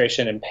failure,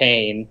 frustration, and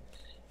pain.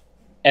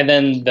 And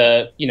then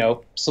the, you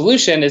know,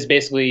 solution is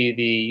basically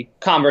the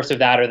converse of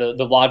that, or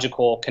the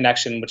logical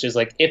connection, which is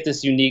like, if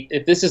this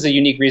is a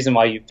unique reason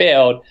why you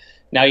failed,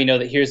 now you know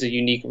that here's a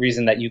unique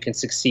reason that you can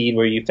succeed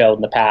where you failed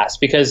in the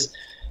past. Because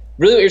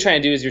really what you're trying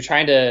to do is you're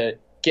trying to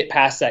get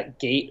past that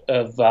gate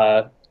of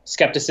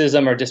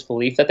skepticism or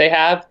disbelief that they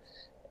have.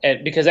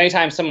 And because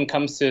anytime someone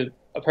comes to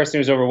a person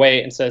who's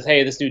overweight and says,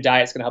 hey, this new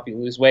diet's going to help you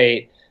lose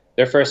weight,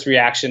 their first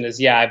reaction is,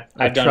 yeah,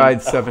 I've done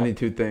tried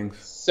 72 things.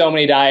 So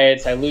many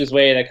diets. I lose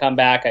weight, I come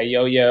back, I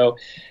yo-yo.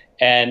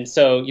 And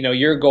so, you know,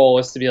 your goal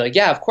is to be like,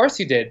 yeah, of course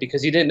you did,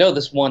 because you didn't know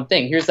this one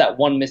thing. Here's that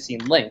one missing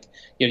link.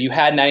 You know, you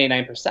had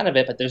 99% of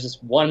it, but there's this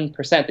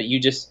 1% that you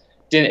just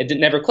didn't, it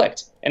never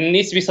clicked. And it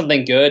needs to be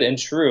something good and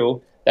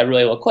true that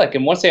really will click.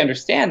 And once they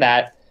understand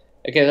that,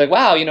 okay, like,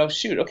 wow, you know,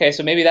 shoot, okay,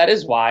 so maybe that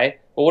is why.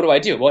 Well, what do I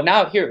do? Well,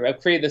 now here, I've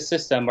created this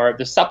system or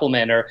this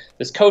supplement or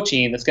this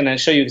coaching that's going to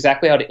show you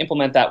exactly how to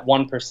implement that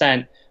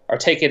 1% or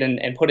take it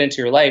and put it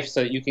into your life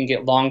so that you can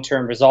get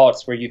long-term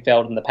results where you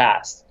failed in the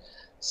past.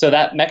 So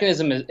that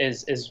mechanism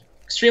is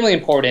extremely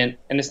important,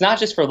 and it's not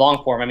just for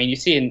long form. I mean, you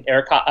see in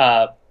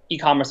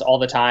e-commerce all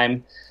the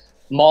time,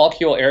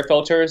 Molecule air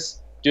filters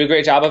do a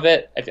great job of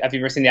it. Have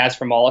you ever seen the ads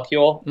for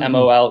Molecule?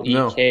 MOLEK.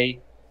 No.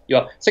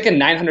 It's like a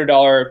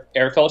 $900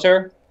 air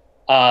filter,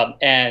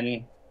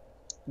 and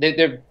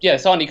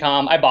it's on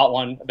e-com. I bought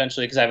one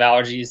eventually because I have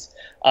allergies.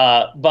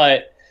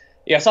 But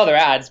yeah, I saw their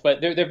ads, but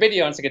their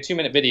video, and it's like a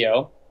 2-minute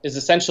video, is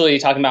essentially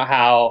talking about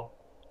how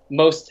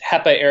most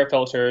HEPA air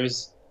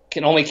filters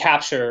can only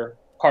capture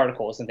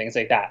particles and things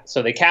like that.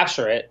 So they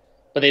capture it,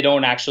 but they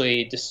don't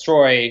actually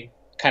destroy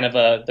kind of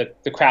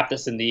the crap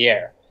that's in the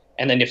air.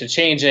 And then you have to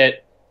change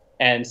it.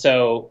 And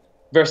so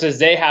versus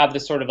they have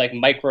this sort of like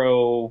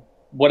micro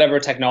whatever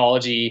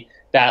technology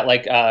that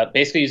like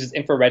basically uses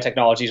infrared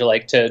technology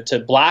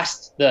to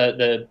blast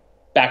the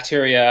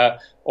bacteria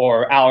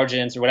or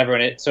allergens or whatever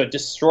in it, so it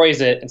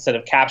destroys it instead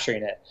of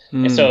capturing it.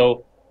 And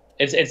so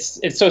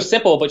it's so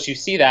simple, but you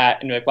see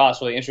that and you're like, wow,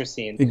 it's really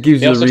interesting. It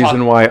gives you the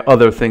reason why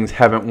other things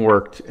haven't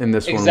worked in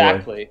this one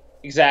way.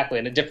 Exactly,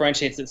 and it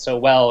differentiates it so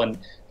well. And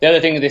the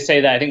other thing that they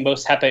say that I think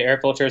most HEPA air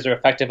filters are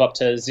effective up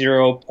to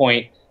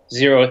 0.03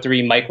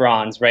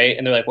 microns, right?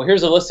 And they're like, well,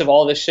 here's a list of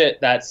all this shit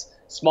that's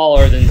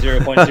smaller than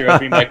 0.03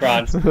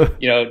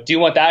 microns. You know, do you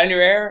want that in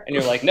your air? And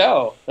you're like,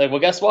 no. Like, well,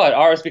 guess what?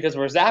 Ours, because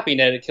we're zapping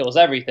it, it kills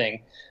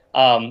everything.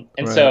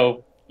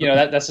 So,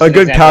 that's just a an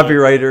good example.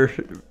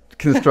 copywriter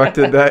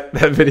constructed that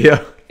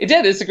video. It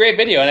did. It's a great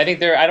video, and I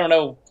think I don't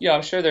know,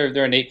 I'm sure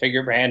they're an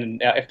 8-figure brand,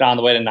 and if not on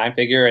the way to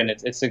 9-figure, and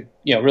it's a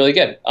really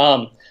good.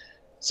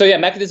 So yeah,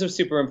 mechanism is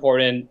super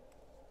important,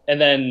 and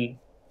then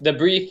the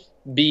brief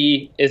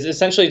B is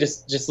essentially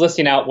just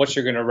listing out what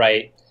you're going to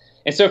write.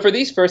 And so for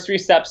these first 3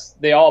 steps,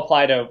 they all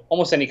apply to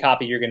almost any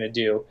copy you're going to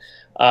do.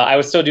 I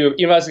would still do,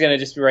 even if I was going to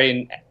just be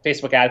writing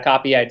Facebook ad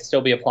copy, I'd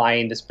still be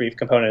applying this brief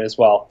component as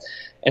well.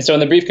 And so in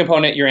the brief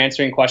component, you're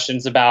answering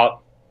questions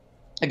about,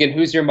 again,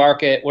 who's your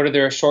market? What are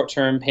their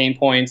short-term pain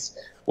points?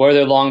 What are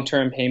their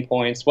long-term pain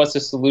points? What's the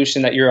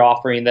solution that you're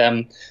offering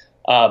them?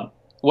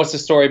 What's the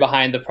story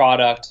behind the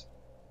product?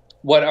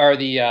 What are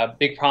the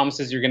big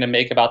promises you're going to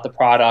make about the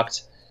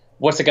product?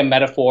 What's like a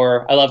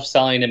metaphor? I love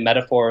selling in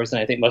metaphors,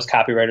 and I think most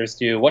copywriters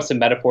do. What's a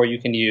metaphor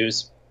you can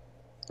use?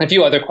 A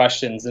few other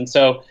questions. And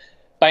so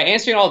by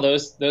answering all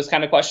those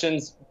kind of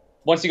questions,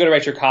 once you go to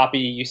write your copy,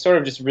 you sort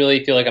of just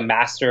really feel like a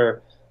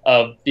master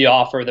of the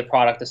offer, the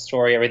product, the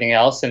story, everything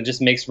else, and it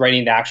just makes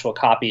writing the actual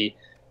copy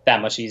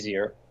that much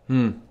easier.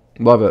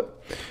 Love it.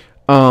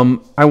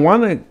 I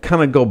want to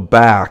kind of go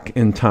back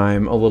in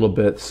time a little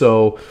bit.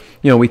 So,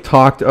 we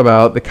talked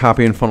about the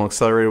Copy and Funnel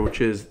Accelerator,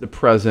 which is the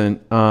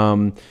present,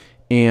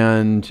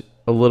 and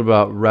a little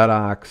about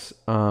Redox.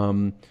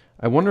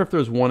 I wonder if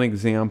there's one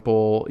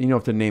example, you don't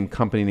have to name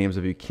company names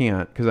if you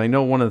can't, because I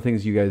know one of the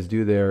things you guys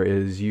do there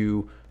is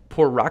you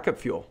pour rocket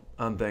fuel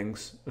on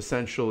things,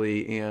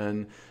 essentially,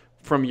 and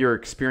from your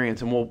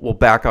experience, and we'll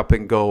back up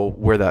and go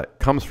where that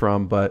comes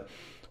from, but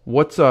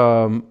what's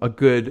a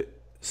good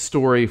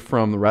story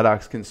from the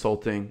Redox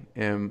Consulting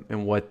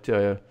and what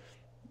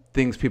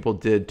things people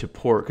did to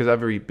pour, because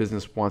every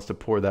business wants to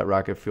pour that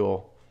rocket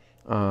fuel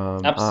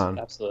on.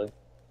 Absolutely.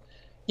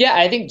 Yeah,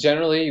 I think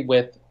generally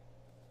with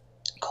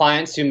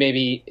clients who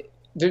maybe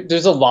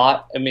there's a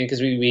lot. I mean,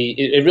 because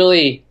it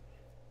really,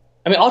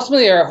 I mean,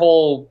 ultimately our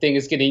whole thing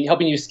is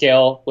helping you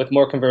scale with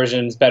more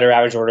conversions, better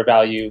average order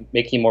value,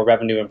 making more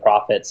revenue and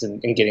profits,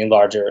 and getting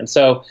larger. And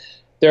so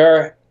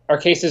there are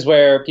cases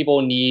where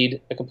people need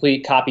a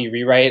complete copy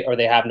rewrite, or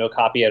they have no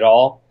copy at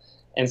all.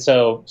 And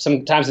so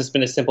sometimes it's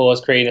been as simple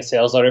as creating a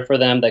sales letter for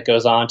them that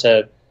goes on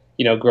to,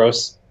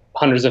 gross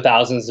hundreds of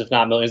thousands, if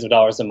not millions of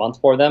dollars a month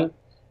for them.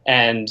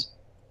 And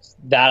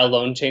that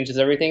alone changes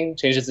everything,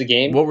 changes the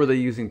game. What were they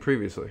using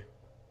previously?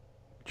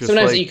 Just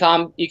sometimes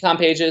like e-com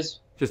pages.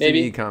 Just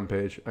maybe. An e-com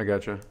page. I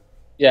gotcha.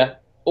 Yeah.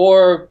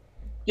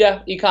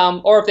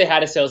 E-com. Or if they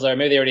had a sales letter,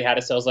 maybe they already had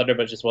a sales letter,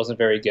 but it just wasn't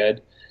very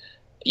good.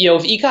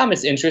 If e-com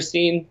is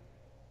interesting,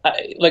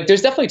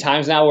 there's definitely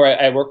times now where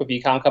I work with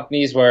e-com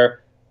companies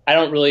where I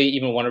don't really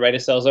even want to write a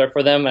sales letter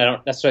for them. I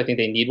don't necessarily think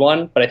they need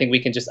one, but I think we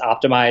can just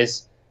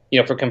optimize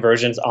for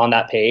conversions on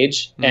that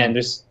page. And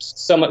there's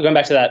so much, going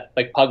back to that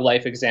Pug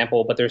Life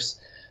example, but there's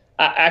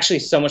actually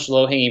so much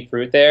low hanging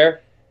fruit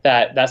there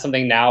that's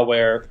something now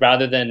where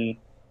rather than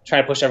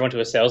trying to push everyone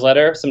to a sales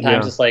letter,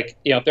 sometimes it's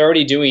if they're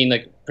already doing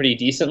pretty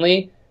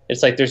decently,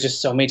 it's there's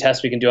just so many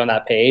tests we can do on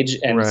that page.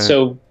 And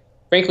so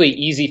frankly,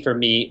 easy for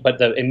me,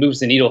 but it moves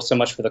the needle so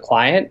much for the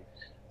client.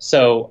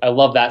 So I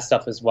love that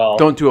stuff as well.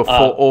 Don't do a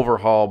full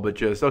overhaul, but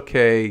just,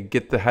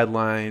 get the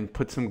headline,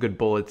 put some good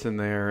bullets in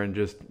there, and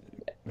just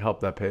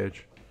help that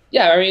page.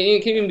 Yeah, I mean,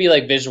 it can even be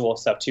visual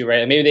stuff too,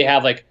 right? Maybe they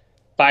have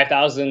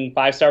 5,000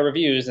 5-star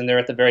reviews and they're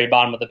at the very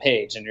bottom of the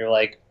page, and you're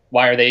like,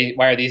 why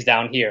are these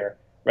down here,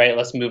 right?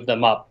 Let's move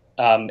them up.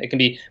 It can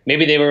be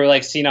maybe they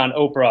were seen on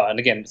Oprah, and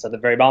again, it's at the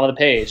very bottom of the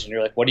page, and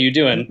you're like, what are you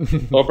doing?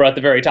 Oprah at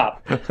the very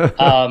top.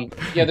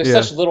 There's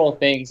such little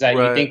things that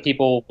you think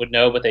people would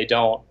know, but they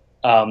don't.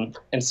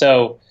 And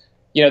so,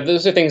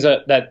 those are things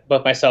that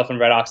both myself and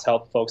Redox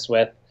help folks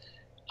with.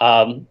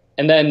 And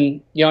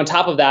then, on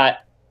top of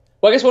that,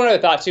 well, I guess one other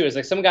thought too is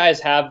some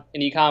guys have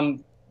an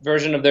e-com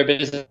version of their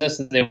business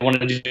and they want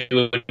to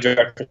do a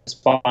direct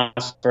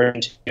response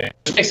version to it,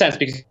 which makes sense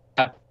because,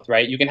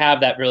 right, you can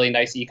have that really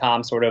nice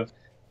e-com sort of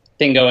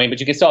thing going, but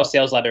you can still have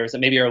sales letters that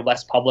maybe are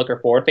less public or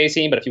forward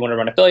facing. But if you want to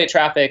run affiliate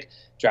traffic,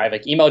 drive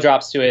email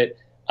drops to it,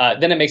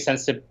 then it makes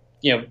sense to,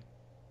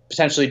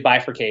 potentially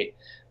bifurcate.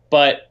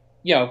 But,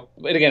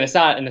 again, it's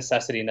not a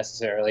necessity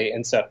necessarily.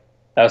 And so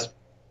that was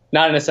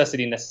not a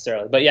necessity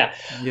necessarily, but yeah.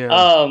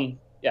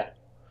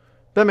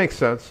 That makes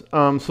sense.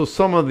 So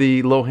some of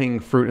the low-hanging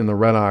fruit in the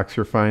Redox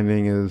you're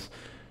finding is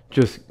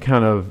just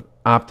kind of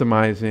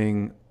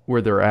optimizing where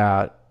they're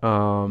at.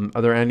 Are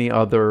there any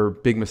other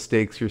big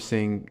mistakes you're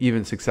seeing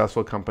even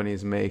successful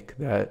companies make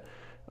that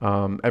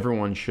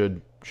everyone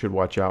should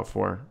watch out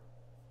for?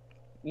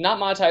 Not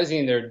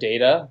monetizing their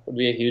data would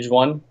be a huge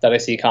one that I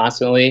see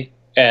constantly.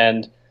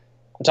 And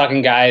I'm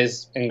talking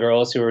guys and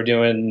girls who are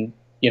doing,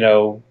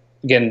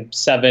 again,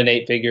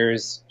 7-8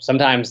 figures,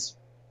 sometimes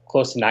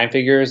close to 9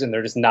 figures, and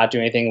they're just not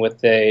doing anything with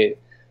their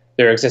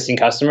existing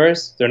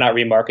customers. They're not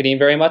remarketing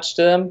very much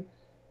to them,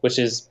 which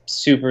is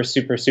super,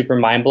 super, super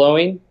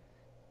mind-blowing.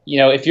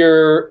 If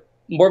you're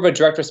more of a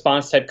direct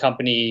response type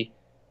company,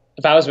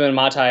 if I was going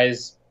to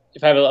monetize,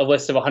 if I have a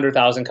list of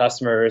 100,000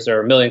 customers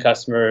or 1 million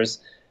customers,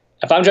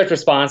 if I'm direct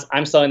response,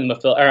 I'm sending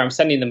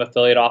them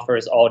affiliate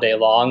offers all day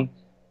long.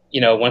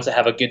 ones that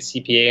have a good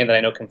CPA and that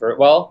I know convert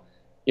well.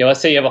 Let's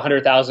say you have a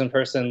 100,000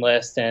 person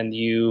list and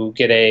you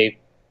get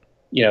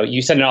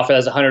you send an offer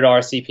that's $100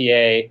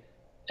 CPA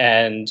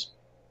and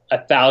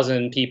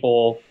 1,000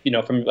 people,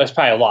 that's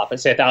probably a lot, but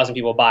say 1,000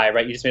 people buy,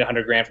 right? You just made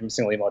 100 grand from a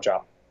single email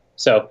drop.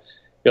 So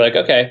you're like,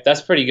 okay,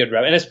 that's pretty good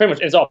revenue.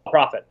 And it's all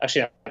profit.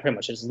 Actually, not pretty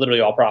much, it's literally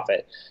all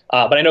profit.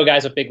 But I know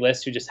guys with big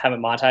lists who just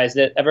haven't monetized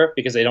it ever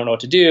because they don't know what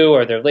to do,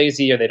 or they're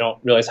lazy, or they don't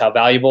realize how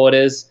valuable it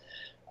is.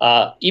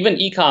 Even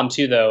e-com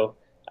too, though,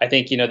 I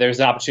think, there's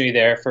an opportunity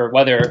there for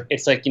whether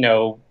it's like,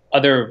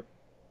 other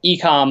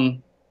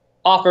e-com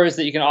offers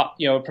that you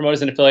can, promote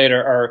as an affiliate,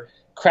 or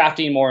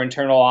crafting more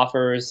internal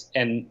offers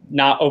and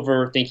not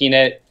overthinking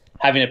it,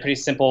 having a pretty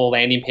simple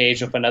landing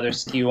page with another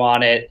SKU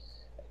on it.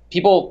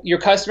 Your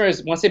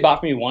customers, once they bought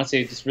from you once,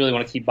 they just really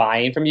want to keep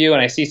buying from you.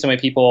 And I see so many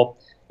people,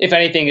 if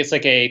anything, it's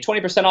like a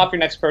 20% off your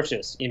next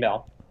purchase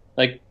email.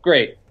 Like,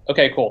 great.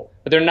 Okay, cool.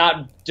 But they're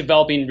not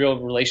developing real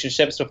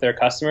relationships with their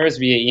customers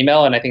via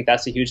email. And I think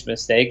that's a huge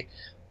mistake.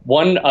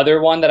 One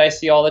other one that I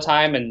see all the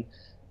time, and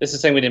this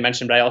is something we didn't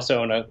mention, but I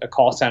also own a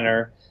call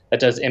center that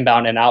does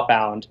inbound and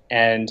outbound,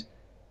 and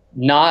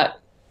not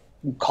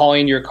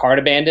calling your cart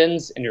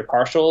abandons and your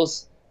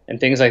partials and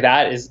things like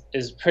that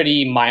is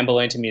pretty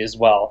mind-blowing to me as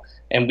well.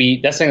 And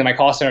that's something that my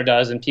call center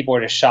does, and people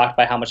are just shocked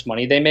by how much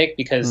money they make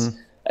because,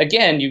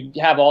 again, you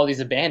have all these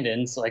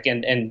abandons, like,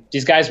 and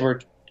these guys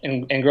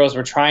and girls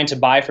were trying to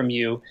buy from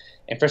you,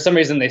 and for some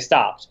reason they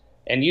stopped.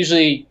 And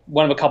usually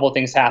one of a couple of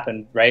things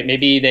happened, right?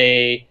 Maybe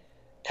they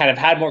kind of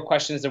had more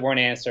questions that weren't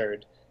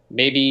answered.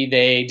 Maybe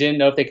they didn't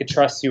know if they could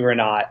trust you or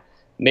not.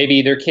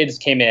 Maybe their kids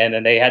came in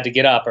and they had to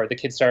get up, or the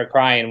kids started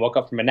crying and woke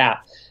up from a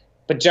nap.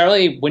 But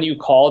generally, when you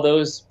call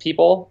those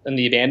people and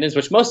the abandons,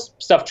 which most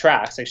stuff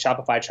tracks, like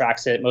Shopify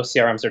tracks it, most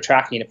CRMs are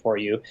tracking it for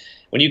you.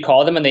 When you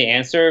call them and they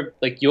answer,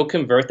 like, you'll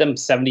convert them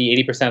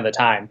 70, 80% of the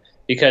time,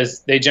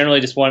 because they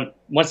generally just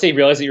once they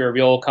realize that you're a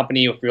real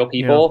company with real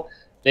people,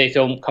 they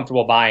feel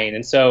comfortable buying.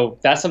 And so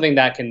that's something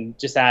that can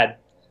just add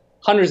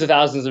hundreds of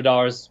thousands of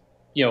dollars,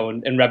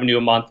 in revenue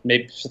a month,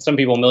 maybe some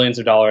people millions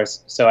of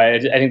dollars. So I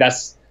think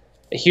that's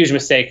a huge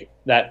mistake,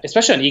 that,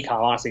 especially on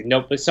e-com, honestly.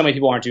 So many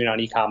people aren't doing it on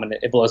e-com, and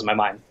it blows my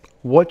mind.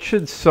 What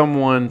should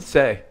someone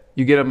say?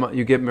 You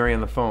get Mary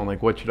on the phone.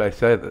 Like, what should I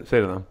say to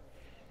them?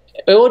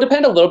 It will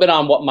depend a little bit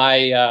on what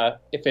my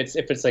if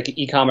it's like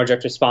e-com or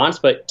direct response.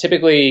 But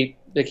typically,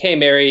 like, hey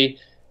Mary,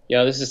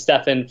 this is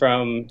Stefan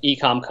from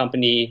e-com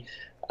company.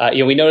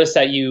 We noticed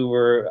that you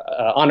were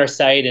on our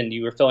site and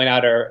you were filling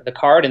out the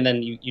card, and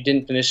then you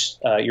didn't finish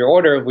your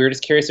order. We were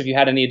just curious if you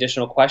had any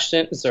additional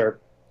questions, or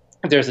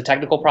if there's a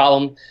technical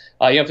problem.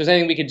 If there's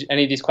anything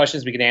any of these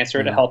questions we could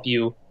answer to help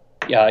you,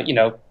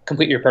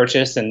 complete your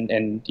purchase and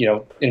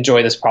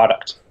enjoy this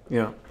product.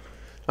 Yeah.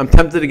 I'm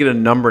tempted to get a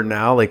number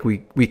now. Like,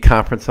 we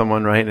conference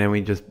someone, right? And then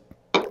we just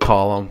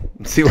call them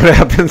and see what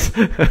happens.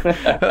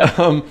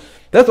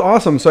 That's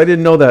awesome. So I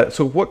didn't know that.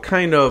 So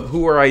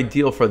who are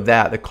ideal for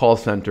that? The call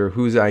center,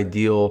 who's the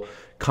ideal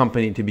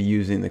company to be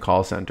using the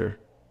call center?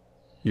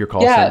 Your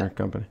call center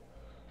company.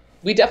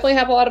 We definitely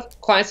have a lot of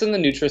clients in the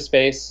Nutra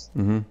space.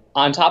 Mm-hmm.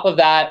 On top of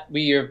that,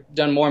 we have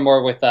done more and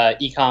more with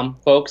e-com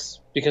folks,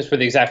 because for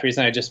the exact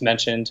reason I just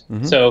mentioned.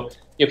 Mm-hmm. So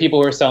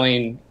people who are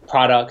selling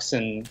products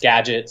and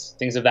gadgets,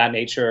 things of that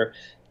nature.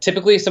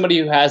 Typically, somebody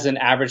who has an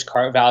average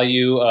cart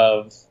value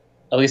of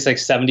at least like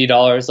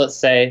 $70, let's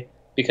say,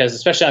 because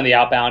especially on the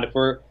outbound,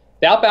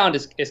 the outbound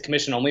is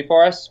commission only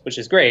for us, which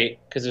is great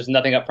because there's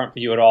nothing up front for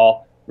you at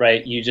all.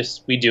 Right?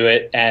 We do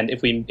it. And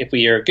if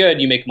we are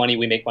good, you make money,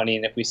 we make money.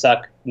 And if we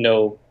suck,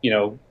 no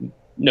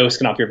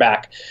skin off your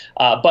back.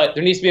 But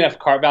there needs to be enough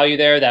cart value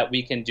there that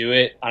we can do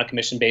it on a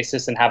commission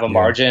basis and have a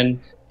margin.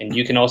 And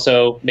you can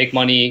also make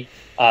money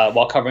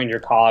while covering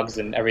your COGS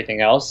and everything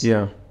else.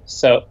 Yeah.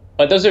 So,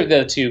 but those are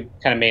the two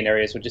kind of main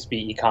areas, would just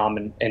be e-com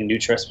and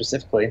Nutra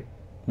specifically.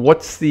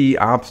 What's the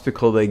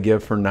obstacle they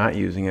give for not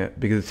using it?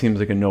 Because it seems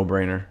like a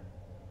no-brainer.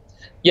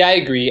 Yeah, I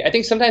agree. I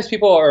think sometimes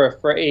people are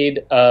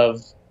afraid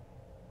of,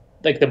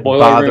 like, the boiler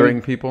bothering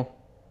room. People.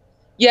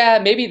 Yeah,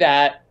 maybe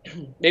that.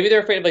 Maybe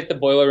they're afraid of, like, the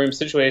boiler room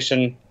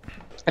situation.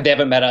 If they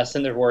haven't met us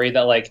and they're worried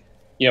that, like,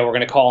 we're going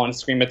to call and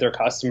scream at their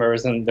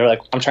customers, and they're like,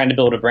 I'm trying to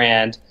build a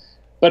brand.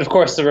 But of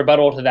course, the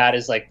rebuttal to that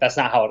is, like, that's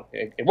not how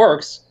it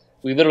works.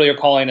 We literally are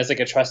calling as, like,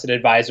 a trusted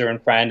advisor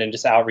and friend, and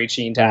just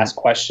outreaching to ask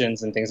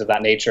questions and things of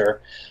that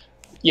nature.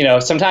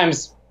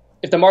 Sometimes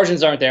if the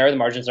margins aren't there, the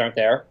margins aren't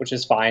there, which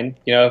is fine.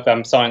 If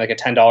I'm selling like a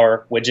 $10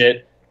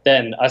 widget,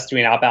 then us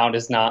doing outbound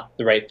is not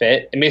the right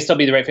fit. It may still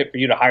be the right fit for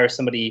you to hire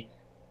somebody,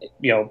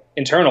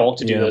 internal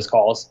to do those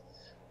calls.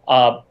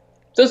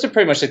 Those are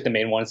pretty much like the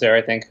main ones there,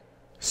 I think.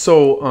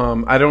 So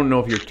I don't know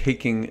if you're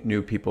taking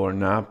new people or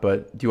not,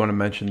 but do you want to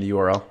mention the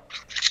URL?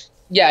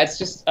 Yeah, it's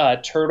just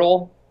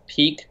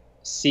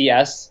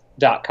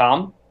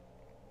turtlepeakcs.com.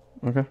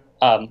 Okay.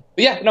 But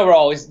yeah, no, we're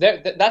always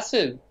there. That's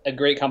a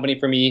great company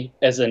for me,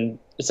 it's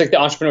like the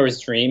entrepreneur's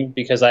dream,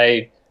 because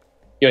I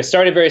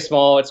started very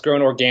small. It's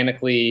grown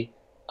organically.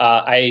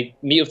 I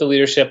meet with the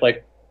leadership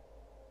like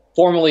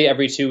formally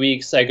every 2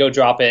 weeks. I go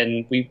drop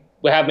in. We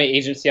have my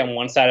agency on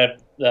one side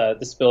of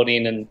this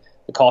building, and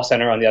the call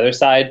center on the other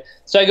side.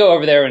 So I go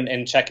over there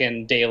and check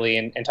in daily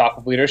and talk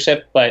with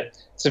leadership, but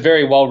it's a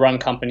very well-run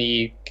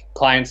company.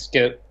 Clients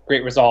get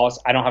great results.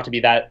 I don't have to be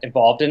that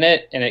involved in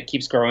it, and it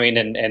keeps growing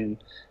and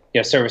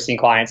servicing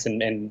clients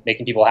and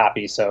making people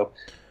happy. So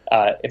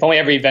if only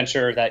every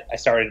venture that I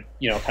started,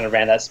 kind of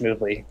ran that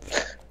smoothly.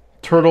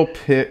 Turtle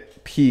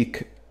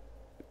Peak,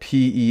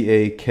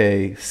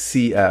 PEAKCS,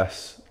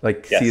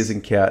 like yes. C as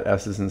in cat,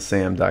 S as in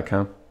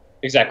Sam.com.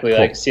 Exactly, cool.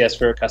 Like CS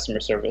for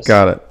customer service.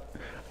 Got it.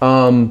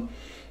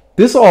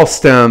 This all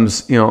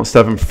stems,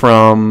 Stefan,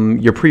 from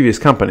your previous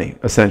company,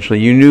 essentially.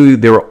 You knew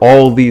there were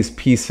all these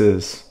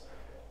pieces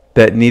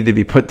that need to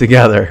be put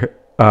together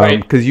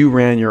because you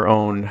ran your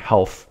own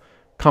health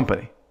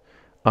company.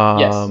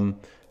 Yes.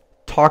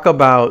 Talk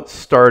about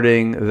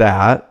starting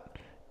that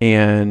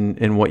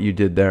and what you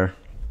did there.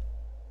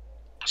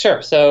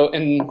 Sure. So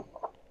in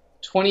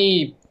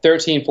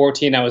 2013,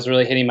 14, I was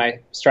really hitting my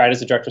stride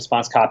as a direct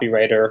response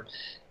copywriter,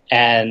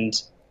 and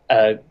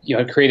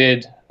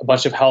created a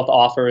bunch of health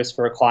offers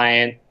for a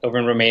client over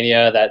in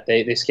Romania that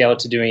they scaled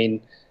to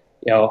doing,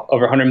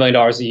 over $100 million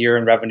a year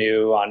in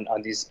revenue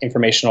on these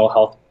informational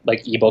health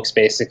like ebooks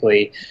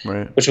basically,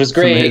 right. Which was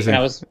great. And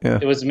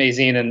it was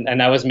amazing.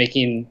 And I was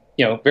making,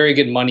 very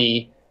good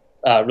money,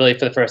 really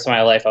for the first time in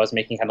my life. I was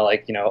making kind of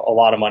like, a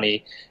lot of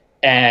money,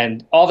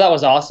 and all of that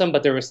was awesome,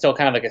 but there was still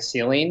kind of like a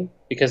ceiling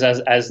because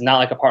as not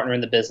like a partner in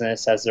the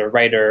business, as a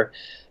writer,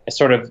 I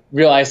sort of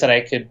realized that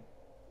I could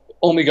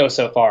only go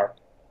so far.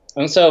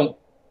 And so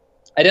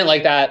I didn't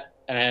like that.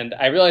 And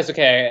I realized,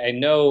 okay, I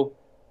know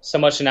so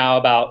much now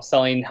about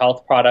selling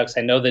health products.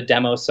 I know the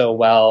demo so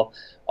well,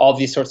 all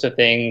these sorts of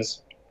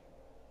things.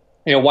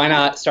 Why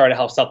not start a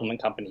health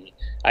supplement company?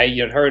 I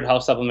had heard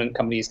health supplement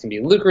companies can be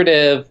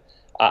lucrative.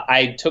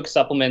 I took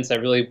supplements. I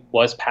really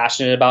was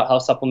passionate about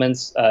health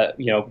supplements,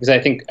 because I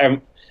think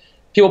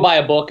people buy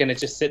a book and it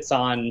just sits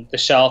on the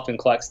shelf and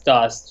collects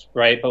dust,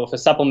 right? But with a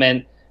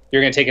supplement,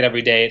 you're going to take it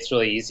every day. It's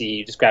really easy.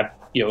 You just grab,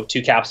 2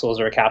 capsules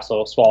or a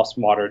capsule, swallow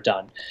some water,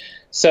 done.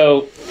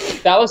 So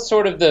that was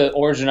sort of the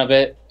origin of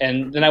it.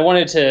 And then I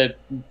wanted to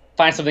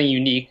find something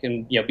unique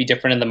and, be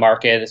different in the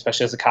market,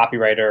 especially as a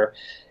copywriter.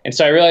 And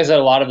so I realized that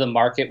a lot of the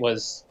market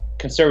was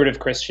conservative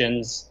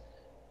Christians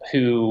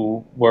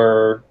who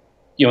were,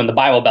 in the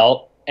Bible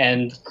Belt.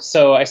 And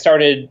so I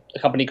started a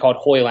company called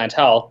Holy Land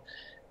Health,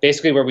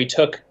 basically where we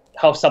took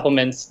health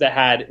supplements that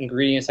had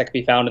ingredients that could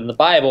be found in the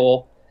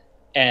Bible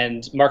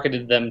and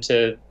marketed them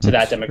to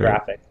that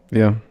demographic.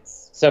 Yeah.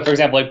 So, for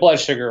example, like blood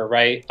sugar,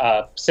 right?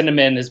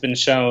 Cinnamon has been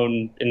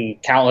shown in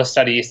countless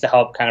studies to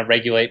help kind of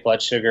regulate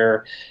blood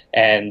sugar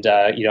and,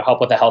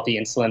 help with a healthy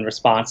insulin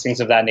response,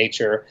 things of that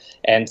nature.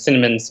 And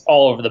cinnamon's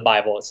all over the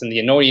Bible. It's in the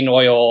anointing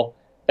oil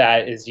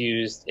that is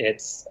used.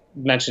 It's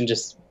mentioned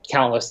just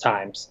countless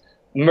times.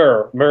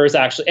 Myrrh is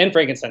actually, and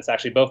frankincense,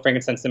 actually, both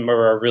frankincense and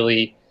myrrh are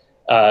really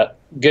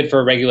good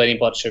for regulating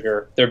blood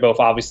sugar. They're both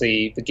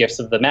obviously the gifts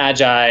of the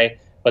Magi,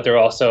 but they're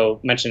also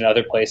mentioned in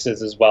other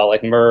places as well.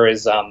 Like myrrh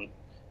is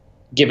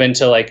given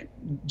to, like,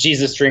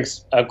 Jesus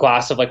drinks a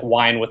glass of like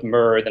wine with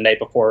myrrh the night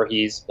before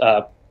he's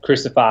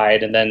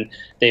crucified, and then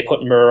they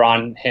put myrrh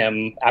on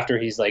him after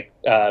he's like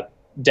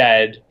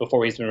dead,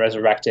 before he's been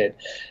resurrected.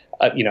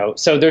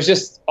 So there's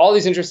just all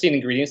these interesting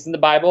ingredients in the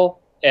Bible,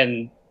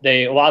 and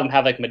a lot of them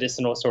have like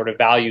medicinal sort of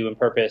value and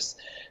purpose.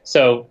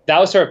 So that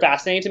was sort of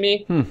fascinating to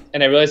me,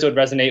 and I realized it would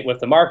resonate with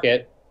the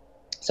market.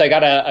 So I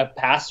got a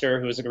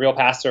pastor who was a real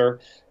pastor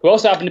who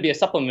also happened to be a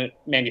supplement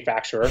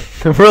manufacturer.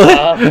 Really?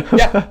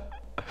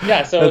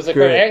 Yeah. So it was like,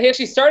 he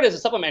actually started as a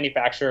supplement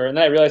manufacturer, and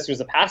then I realized he was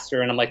a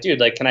pastor, and I'm like, dude,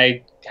 like, can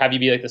I have you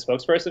be like the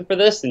spokesperson for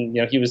this? And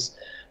he was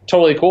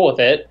totally cool with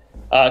it,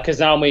 because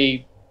not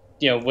only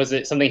was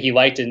it something he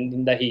liked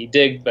and that he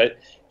digged, but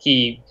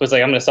he was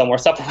like, I'm going to sell more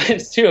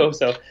supplements too.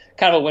 So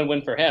kind of a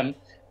win-win for him.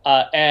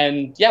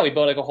 And yeah, we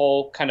built like a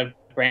whole kind of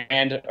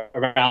brand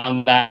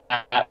around that,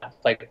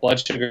 like blood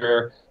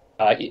sugar,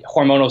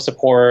 hormonal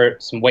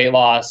support, some weight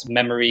loss,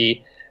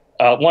 memory.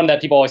 One that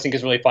people always think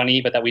is really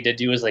funny, but that we did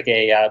do is like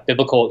a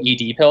biblical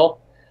ED pill.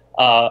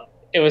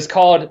 It was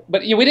called,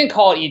 but we didn't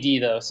call it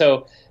ED though.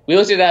 So we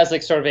looked at it as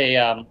like sort of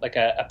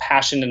a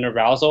passion and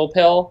arousal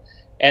pill.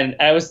 And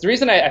it was the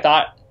reason I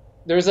thought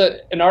there was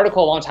an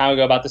article a long time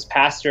ago about this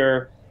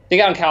pastor, I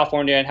think out in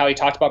California, and how he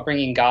talked about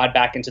bringing God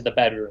back into the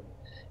bedroom.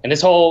 And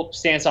his whole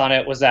stance on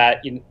it was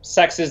that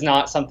sex is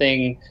not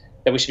something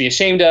that we should be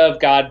ashamed of.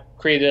 God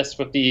created us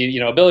with the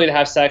ability to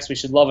have sex. We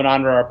should love and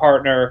honor our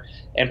partner,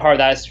 and part of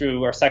that is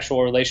through our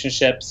sexual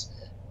relationships.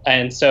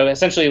 And so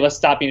essentially, let's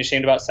stop being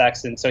ashamed about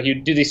sex. And so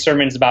he'd do these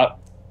sermons about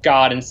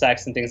God and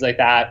sex and things like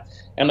that.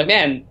 And I'm like,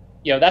 man,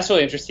 that's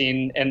really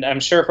interesting. And I'm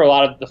sure for a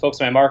lot of the folks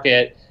in my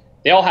market,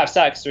 they all have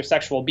sex. They're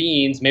sexual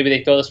beings. Maybe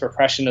they feel this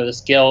repression or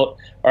this guilt,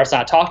 or it's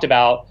not talked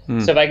about.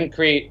 So if I can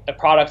create a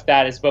product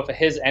that is both a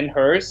his and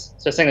hers,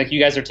 so it's saying like you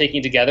guys are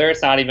taking together.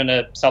 It's not even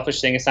a selfish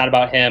thing. It's not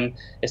about him.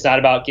 It's not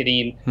about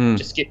getting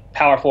just get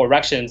powerful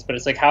erections, but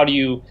it's like, how do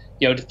you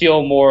to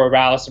feel more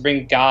aroused, to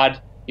bring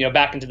God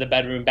back into the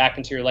bedroom, back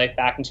into your life,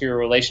 back into your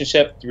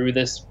relationship through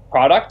this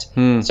product.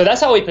 So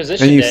that's how we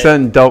positioned it.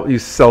 And you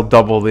sell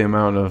double the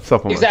amount of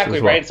supplements. Exactly,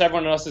 as well. right? So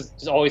everyone else is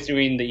just always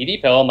doing the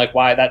ED pill. I'm like,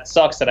 why? That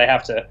sucks that I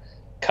have to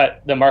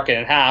cut the market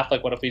in half.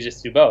 Like, what if we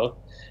just do both?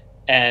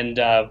 And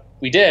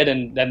we did,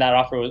 and then that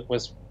offer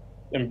was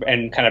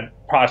and kind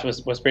of product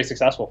was pretty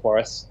successful for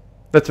us.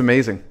 That's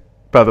amazing,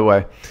 by the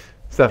way,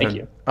 Stefan. Thank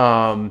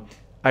you.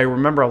 I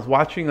remember I was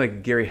watching like a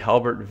Gary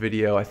Halbert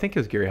video. I think it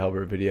was Gary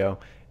Halbert video,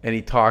 and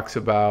he talks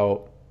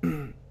about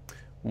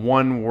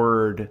one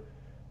word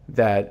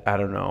that I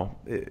don't know.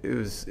 It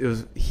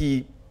was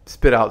he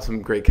spit out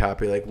some great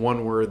copy, like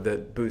one word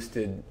that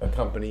boosted a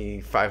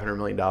company $500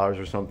 million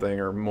or something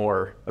or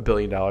more, $1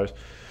 billion,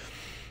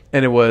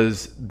 and it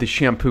was the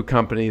shampoo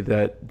company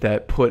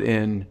that put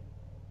in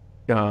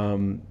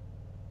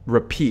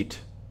repeat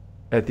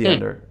at the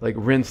end, or like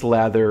rinse,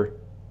 lather,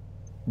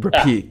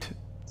 repeat.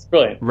 It's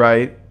brilliant,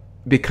 right?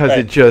 Because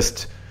it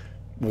just,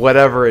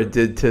 whatever it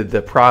did to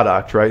the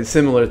product, right?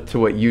 Similar to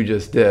what you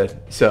just did.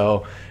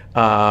 So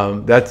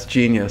that's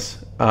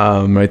genius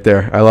right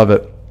there. I love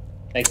it.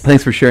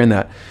 Thanks for sharing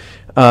that.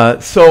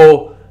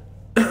 So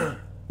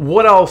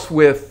what else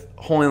with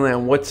Holy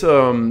Land? What's,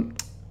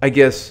 I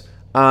guess,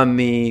 on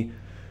the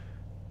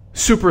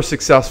super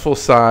successful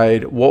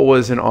side, what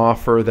was an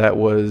offer that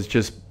was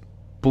just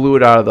blew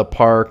it out of the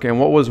park? And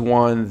what was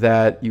one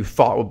that you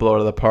thought would blow it out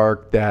of the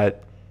park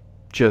that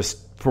just,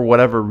 for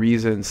whatever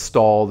reason,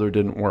 stalled or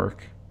didn't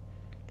work?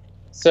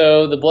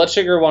 So the blood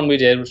sugar one we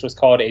did, which was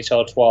called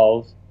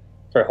HL12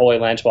 for Holy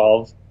Land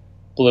 12,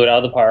 blew it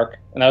out of the park.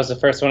 And that was the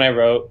first one I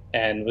wrote,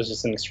 and was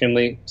just an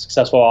extremely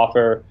successful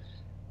offer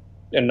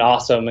and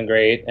awesome and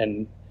great.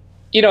 And,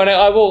 and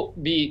I will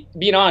be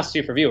being honest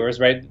too for viewers,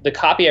 right? The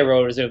copy I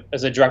wrote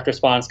as a direct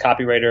response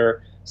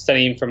copywriter,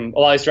 studying from a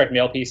lot of these direct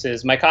mail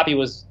pieces. My copy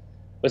was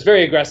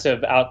very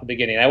aggressive out the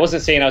beginning. I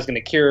wasn't saying I was going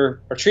to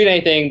cure or treat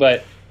anything,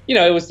 but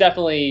it was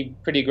definitely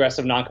pretty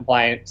aggressive,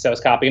 non-compliant sales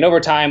copy. And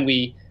over time,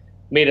 we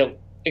made it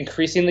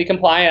increasingly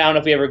compliant. I don't know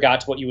if we ever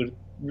got to what you would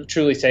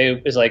truly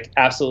say is like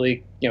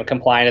absolutely,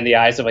 compliant in the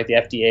eyes of like the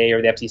FDA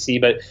or the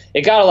FTC, but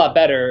it got a lot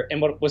better.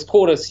 And what was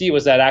cool to see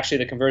was that actually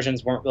the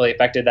conversions weren't really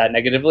affected that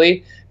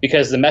negatively,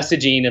 because the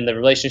messaging and the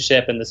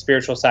relationship and the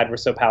spiritual side were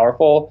so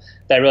powerful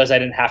that I realized I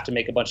didn't have to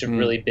make a bunch of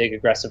really big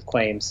aggressive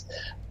claims.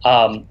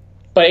 But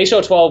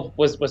HO12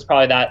 was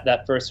probably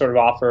that first sort of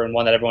offer, and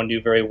one that everyone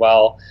knew very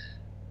well.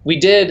 I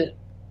did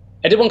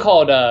one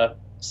called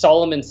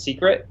Solomon's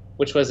Secret,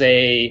 which was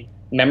a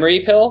memory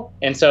pill.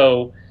 And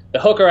so the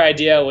hooker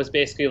idea was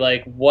basically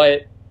like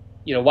why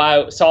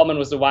Solomon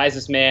was the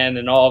wisest man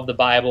in all of the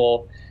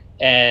Bible.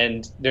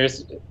 And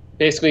there's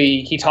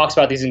basically, he talks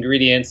about these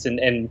ingredients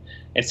and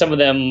some of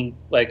them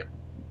like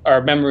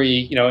are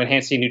memory,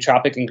 enhancing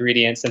nootropic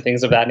ingredients and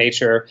things of that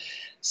nature.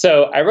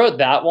 So I wrote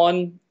that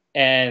one,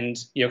 and,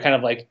 kind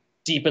of like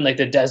deep in like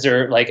the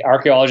desert, like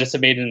archaeologists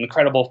have made an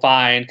incredible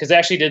find, because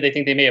they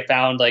think they may have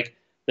found like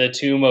the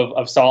tomb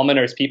of Solomon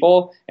or his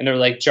people, and there were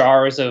like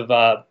jars of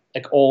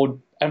like old,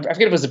 I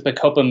forget if it was a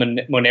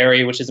Bacopa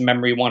Moneri, which is a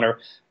memory one, or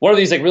one of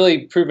these like really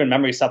proven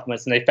memory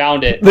supplements, and they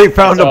found it. They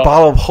found a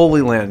bottle of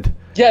Holy Land.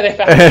 Yeah, they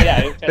found it.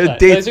 Yeah, it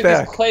dates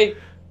back.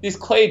 These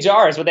clay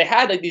jars, but they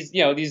had like these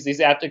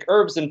like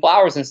herbs and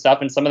flowers and stuff,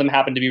 and some of them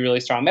happened to be really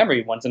strong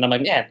memory ones. And I'm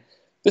like, man,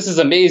 this is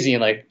amazing.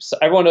 Like,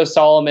 everyone knows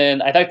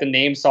Solomon. I think the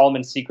name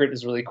Solomon's Secret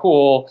is really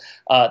cool.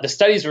 The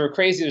studies were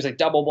crazy. There's like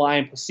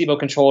double-blind,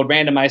 placebo-controlled,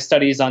 randomized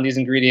studies on these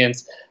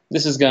ingredients.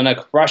 This is gonna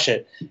crush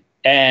it,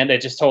 and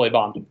it just totally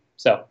bombed.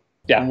 So,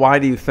 yeah. Why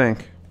do you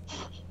think?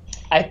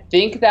 I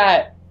think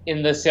that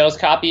in the sales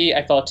copy,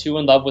 I fell too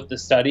in love with the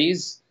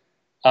studies,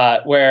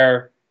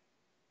 where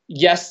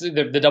yes,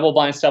 the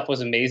double-blind stuff was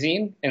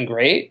amazing and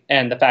great,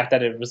 and the fact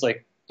that it was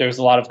like there was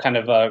a lot of kind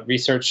of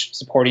research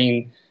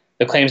supporting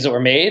the claims that were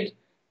made.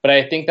 But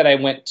I think that I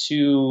went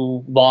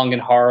too long and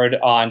hard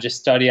on just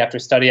study after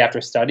study after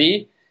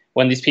study,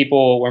 when these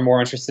people were more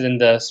interested in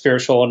the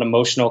spiritual and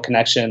emotional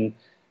connection,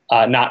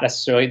 not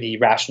necessarily the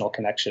rational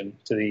connection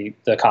to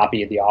the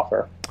copy of the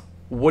offer.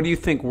 What do you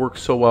think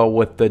works so well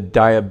with the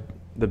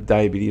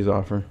diabetes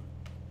offer?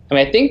 I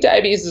mean, I think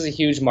diabetes is a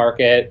huge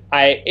market.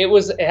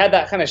 It had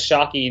that kind of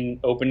shocking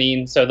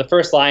opening. So the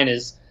first line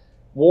is,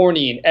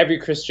 "Warning, every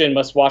Christian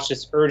must watch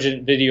this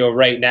urgent video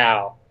right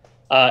now."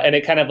 And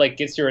it kind of like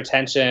gets your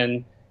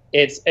attention.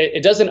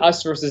 It does an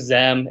us versus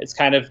them. It's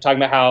kind of talking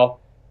about how,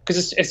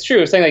 because it's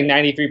true, it's saying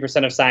like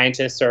 93% of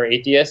scientists are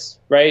atheists,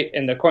 right?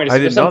 And according to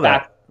there's some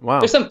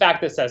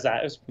fact that says that.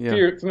 It was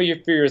from a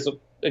few years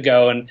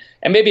ago, and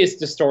maybe it's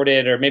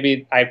distorted, or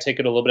maybe I've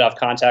taken it a little bit off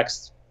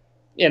context.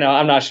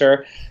 I'm not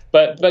sure.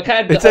 But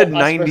kind of, it said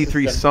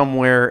 93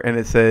 somewhere, and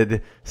it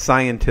said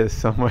scientists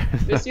somewhere.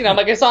 It's,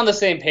 like it's on the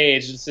same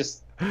page. It's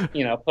just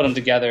put them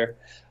together.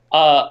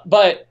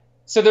 But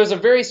so there's a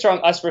very strong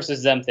us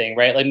versus them thing,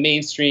 right? Like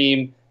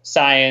mainstream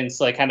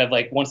science, like kind of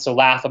like wants to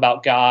laugh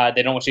about God.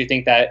 They don't want you to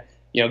think that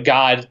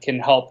God can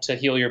help to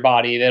heal your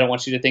body. They don't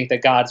want you to think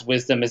that God's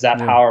wisdom is that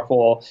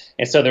powerful.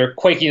 And so they're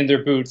quaking in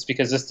their boots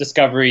because this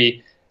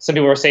discovery some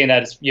people were saying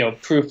that it's,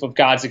 proof of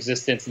God's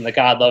existence and that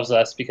God loves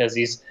us because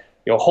these,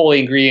 holy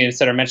ingredients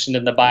that are mentioned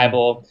in the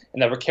Bible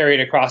and that were carried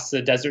across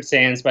the desert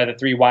sands by the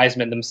three wise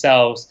men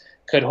themselves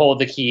could hold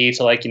the key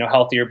to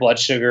healthier blood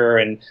sugar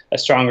and a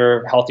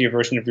stronger, healthier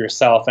version of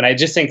yourself. And I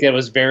just think that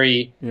was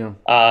very it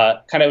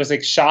was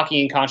like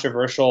shocking,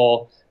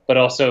 controversial, but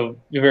also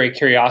very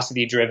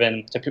curiosity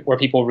driven where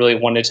people really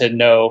wanted to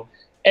know,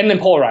 and then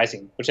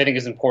polarizing, which I think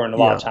is important a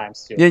lot of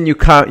times too. Yeah, and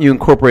you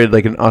incorporated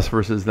like an us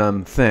versus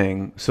them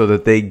thing so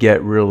that they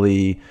get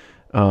really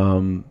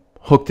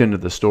hooked into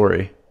the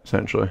story,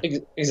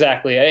 essentially.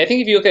 Exactly. I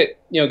think if you look at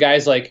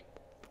guys like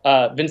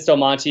Vince Del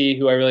Monte,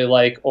 who I really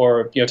like,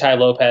 or Tai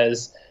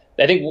Lopez,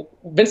 I think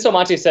Vince Del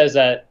Monte says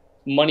that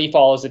money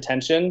follows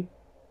attention,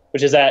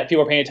 which is that if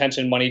people are paying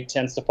attention, money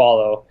tends to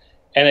follow.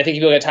 And I think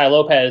if you look at Tai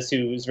Lopez,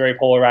 who's very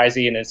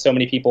polarizing, and so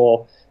many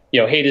people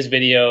hate his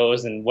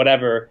videos and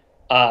whatever.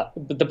 But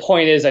the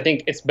point is, I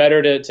think it's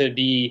better to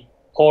be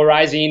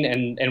polarizing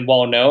and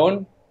well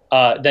known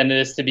than it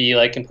is to be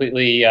like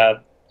completely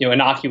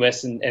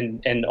innocuous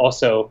and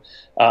also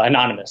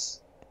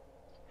anonymous.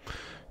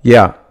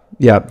 Yeah.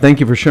 Thank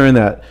you for sharing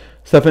that,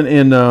 Stefan.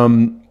 And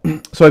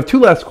so I have two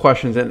last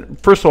questions. And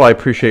first of all, I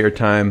appreciate your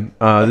time.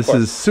 This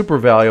is super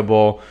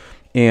valuable,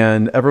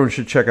 and everyone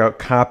should check out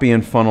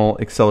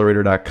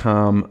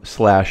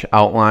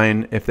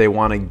CopyandFunnelAccelerator.com/outline if they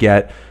want to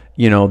get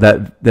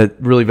that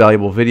really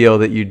valuable video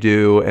that you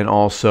do, and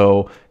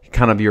also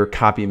kind of your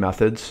copy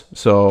methods.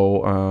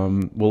 So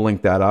we'll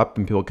link that up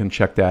and people can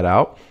check that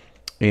out.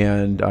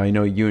 And I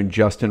know you and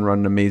Justin run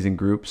an amazing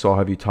group, so I'll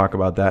have you talk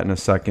about that in a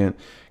second,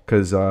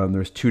 because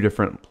there's two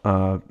different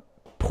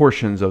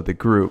portions of the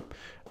group.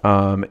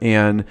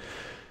 And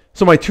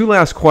so my two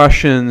last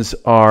questions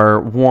are,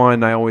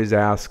 one, I always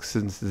ask,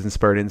 since it's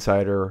Inspired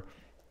Insider,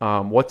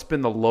 what's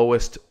been the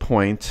lowest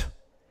point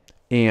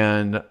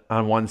and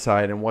on one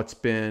side, and what's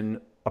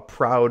been a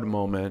proud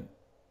moment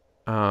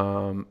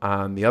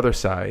on the other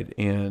side?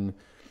 And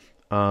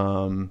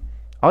I'll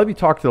have you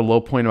talk to the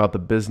low point about the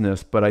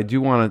business, but I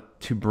do want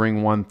to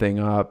bring one thing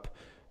up,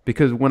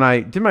 because when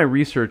I did my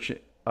research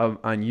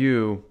on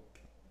you,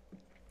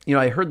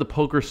 I heard the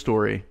poker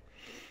story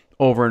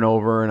over and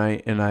over,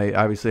 and I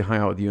obviously hung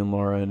out with you and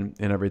Laura and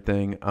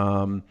everything.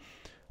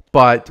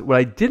 But what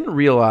I didn't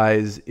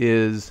realize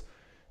is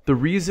the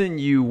reason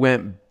you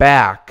went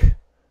back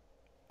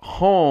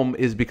home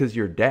is because of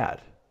your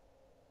dad.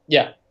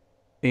 Yeah.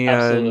 And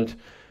absolutely.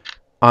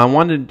 I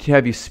wanted to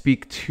have you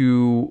speak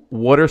to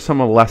what are some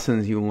of the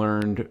lessons you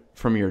learned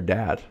from your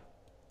dad.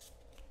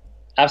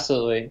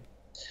 Absolutely.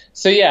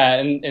 So yeah,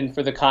 and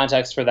for the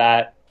context for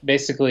that,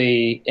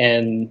 basically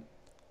in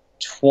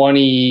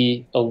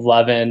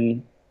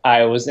 2011,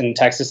 I was in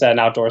Texas at an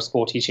outdoor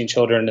school teaching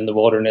children in the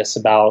wilderness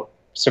about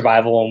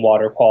survival and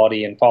water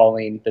quality and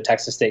following the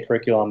Texas state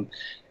curriculum.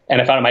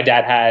 And I found out my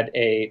dad had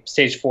a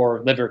stage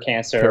 4 liver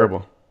cancer.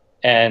 Terrible.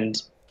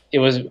 And it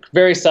was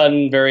very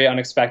sudden, very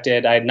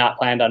unexpected. I had not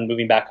planned on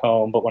moving back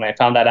home. But when I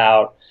found that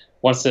out,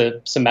 once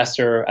the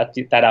semester at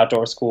that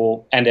outdoor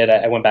school ended,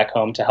 I went back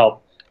home to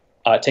help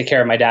take care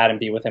of my dad and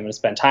be with him and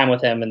spend time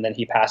with him. And then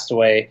he passed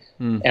away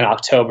in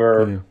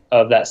October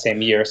of that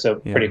same year. So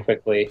pretty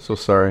quickly. So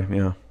sorry.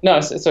 Yeah. No,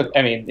 it's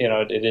I mean,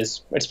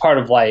 it's part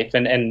of life.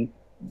 And I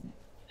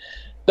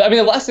mean,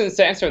 the lessons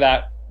to answer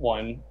that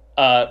one,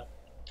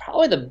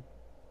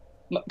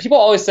 people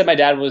always said my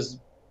dad was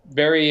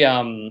very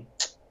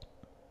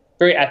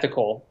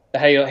ethical.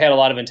 He had a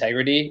lot of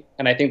integrity.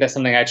 And I think that's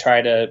something I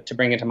try to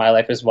bring into my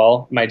life as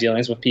well, my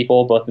dealings with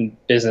people, both in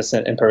business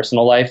and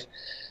personal life.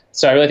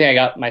 So I really think I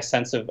got my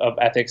sense of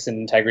ethics and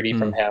integrity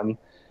from him.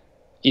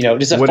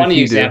 Just a funny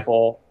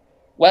example.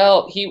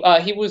 Well, he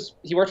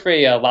worked for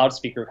a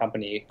loudspeaker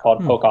company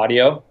called Polk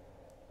Audio.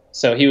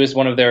 So he was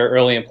one of their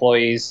early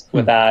employees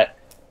with that.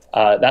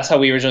 That's how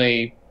we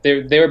originally,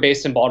 they were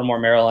based in Baltimore,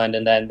 Maryland,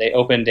 and then they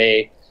opened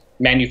a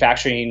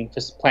manufacturing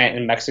plant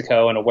in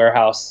Mexico and a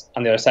warehouse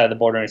on the other side of the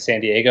border in San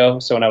Diego.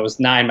 So when I was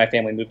 9, my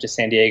family moved to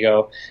San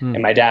Diego,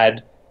 and my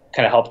dad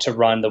kind of helped to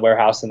run the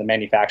warehouse and the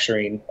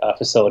manufacturing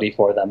facility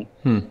for them.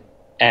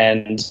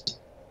 And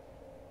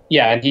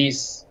yeah, and he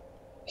has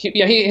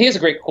a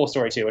great cool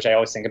story too, which I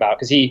always think about,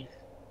 because he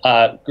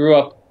grew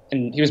up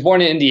and he was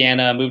born in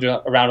Indiana, moved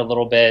around a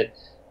little bit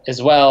as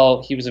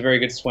well. He was a very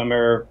good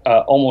swimmer,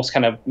 almost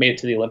kind of made it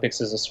to the Olympics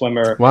as a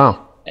swimmer.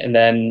 Wow. And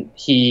then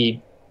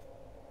he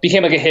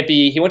became like a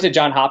hippie. He went to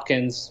Johns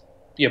Hopkins,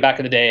 back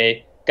in the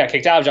day, got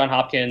kicked out of Johns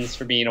Hopkins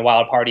for being a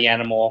wild party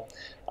animal,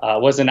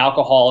 was an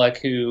alcoholic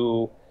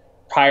who,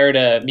 prior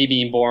to me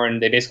being born,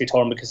 they basically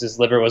told him because his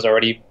liver was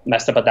already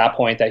messed up at that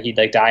point that he'd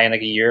like die in like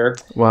a year.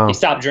 Wow. He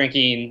stopped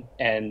drinking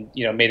and,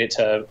 made it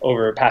to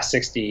over past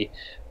 60,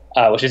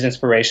 which is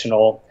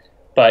inspirational.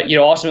 But,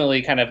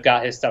 ultimately kind of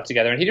got his stuff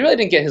together. And he really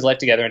didn't get his life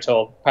together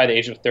until probably the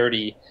age of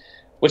 30,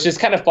 which is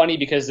kind of funny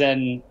because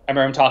then I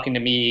remember him talking to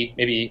me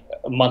maybe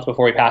a month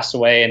before he passed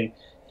away. And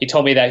he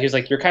told me that he was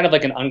like, you're kind of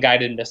like an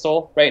unguided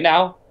missile right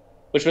now,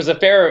 which was a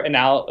fair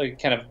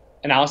kind of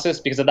analysis,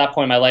 because at that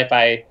point in my life,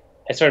 I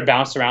started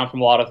bounced around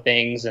from a lot of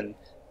things and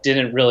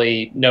didn't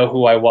really know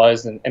who I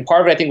was. And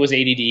part of it, I think, was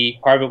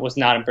ADD. Part of it was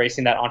not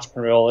embracing that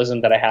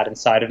entrepreneurialism that I had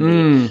inside of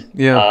me.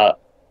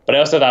 But I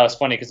also thought it was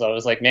funny because I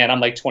was like, man, I'm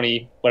like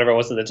 20, whatever it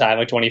was at the time,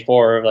 like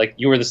 24, like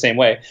you were the same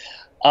way.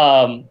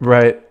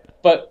 Right.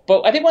 But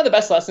I think one of the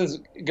best lessons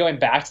going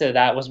back to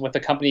that was with the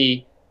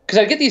company, because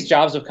I'd get these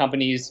jobs with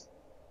companies,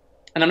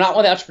 and I'm not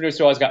one of the entrepreneurs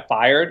who always got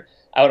fired.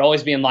 I would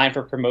always be in line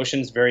for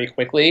promotions very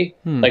quickly,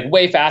 like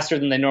way faster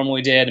than they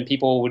normally did. And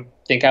people would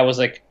think I was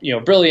like,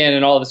 brilliant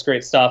and all this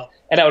great stuff.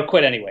 And I would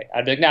quit anyway.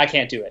 I'd be like, I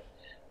can't do it.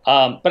 But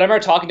I remember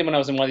talking to him when I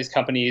was in one of these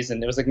companies,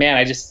 and it was like, man,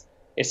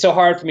 it's so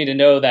hard for me to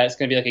know that it's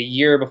going to be like a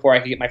year before I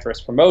could get my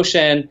first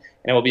promotion. And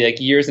it will be like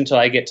years until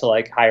I get to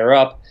like higher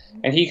up.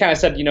 And he kind of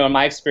said, in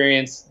my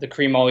experience, the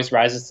cream always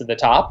rises to the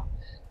top,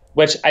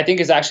 which I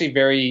think is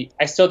actually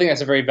I still think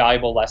that's a very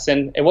valuable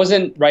lesson. It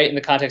wasn't right in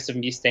the context of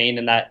me staying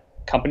in that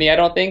company, I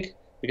don't think,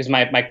 because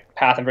my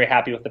path, I'm very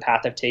happy with the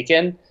path I've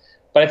taken.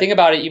 But I think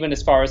about it even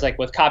as far as like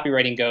with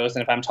copywriting goes,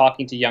 and if I'm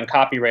talking to young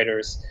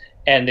copywriters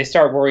and they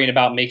start worrying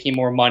about making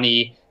more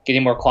money,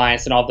 getting more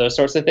clients and all those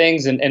sorts of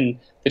things. And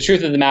the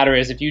truth of the matter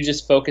is, if you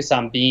just focus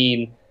on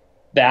being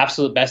the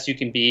absolute best you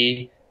can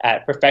be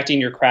at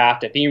perfecting your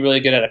craft, at being really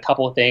good at a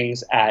couple of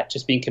things, at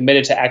just being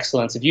committed to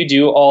excellence, if you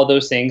do all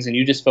those things and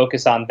you just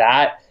focus on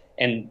that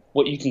and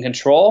what you can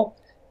control,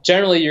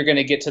 generally you're going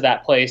to get to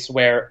that place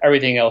where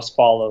everything else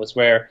follows,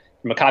 where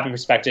from a copy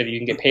perspective, you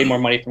can get paid more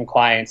money from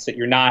clients, that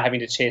you're not having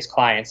to chase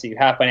clients, that you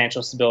have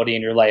financial stability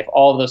in your life,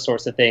 all of those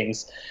sorts of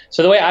things.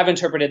 So the way I've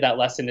interpreted that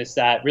lesson is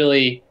that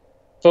really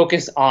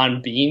focus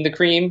on being the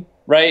cream,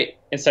 right?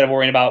 Instead of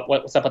worrying about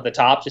what's up at the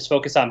top, just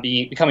focus on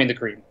becoming the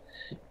cream.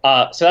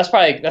 So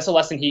that's a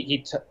lesson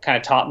he kind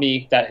of taught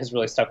me that has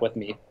really stuck with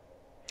me.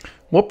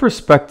 What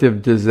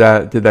perspective did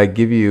that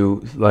give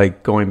you,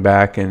 like going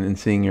back and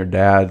seeing your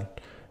dad?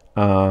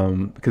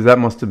 Because that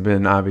must have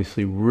been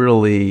obviously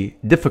really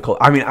difficult.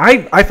 I mean,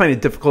 I find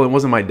it difficult. It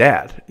wasn't my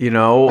dad,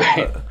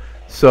 Right.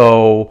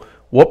 So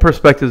what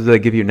perspectives does that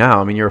give you now?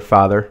 I mean, you're a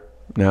father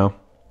now.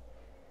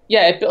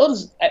 Yeah, it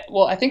builds.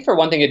 Well, I think for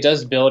one thing, it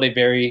does build a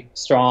very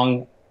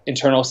strong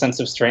internal sense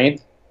of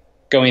strength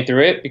going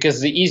through it, because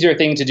the easier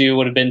thing to do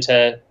would have been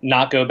to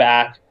not go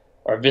back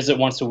or visit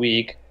once a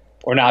week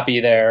or not be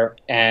there.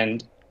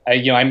 And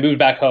I moved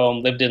back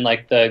home, lived in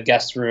like the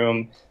guest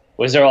room,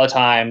 was there all the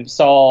time,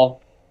 saw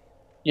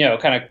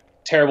kind of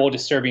terrible,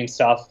 disturbing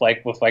stuff,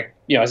 like with like,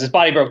 as his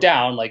body broke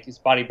down.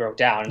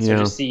 And so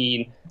just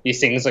seeing these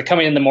things, like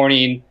coming in the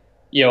morning,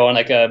 on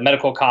like a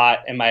medical cot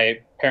in my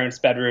parents'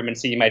 bedroom and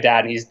seeing my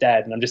dad and he's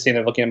dead. And I'm just sitting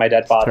there looking at my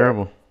dead father.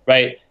 Terrible.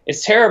 Right.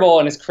 It's terrible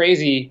and it's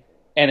crazy.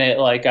 And it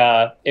like,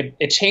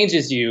 it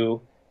changes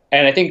you.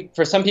 And I think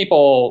for some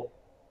people,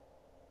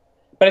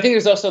 but I think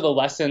there's also the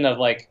lesson of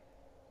like,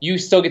 you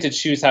still get to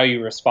choose how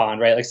you respond,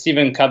 right? Like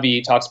Stephen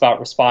Covey talks about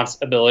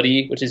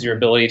responsibility, which is your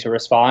ability to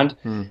respond.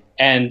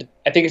 And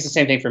I think it's the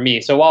same thing for me.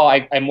 So while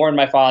I mourned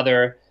my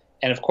father,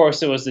 and of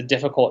course it was a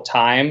difficult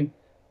time,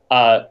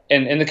 and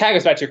it kind of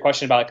goes back to your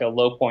question about like a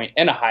low point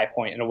and a high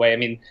point in a way. I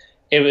mean,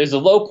 it was a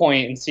low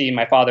point in seeing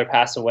my father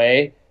pass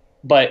away,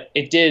 but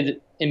it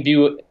did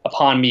imbue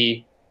upon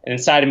me and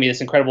inside of me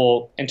this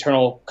incredible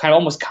internal kind of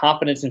almost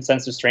confidence and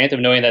sense of strength of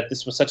knowing that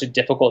this was such a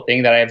difficult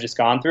thing that I have just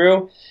gone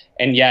through.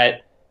 And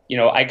yet,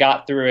 I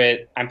got through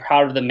it. I'm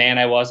proud of the man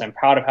I was. I'm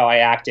proud of how I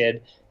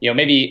acted.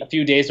 Maybe a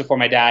few days before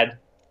my dad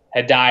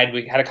had died,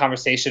 we had a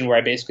conversation where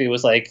I basically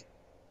was like,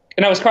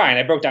 and I was crying.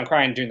 I broke down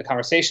crying during the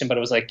conversation, but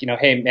it was like,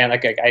 hey man,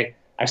 like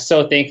I'm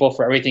so thankful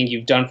for everything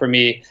you've done for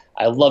me.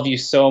 I love you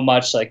so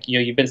much. Like,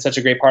 you've been such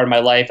a great part of my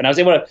life. And I was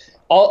able to,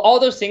 all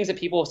those things that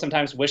people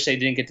sometimes wish they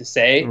didn't get to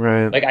say,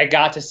 right. Like I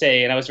got to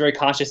say, and I was very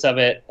conscious of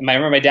it. And I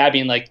remember my dad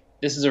being like,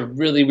 this is a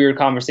really weird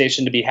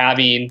conversation to be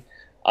having,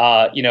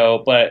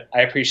 but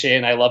I appreciate it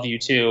and I love you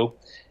too.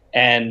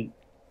 And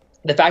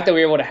the fact that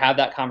we were able to have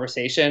that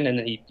conversation and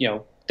then he,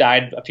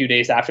 died a few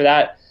days after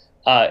that,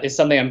 is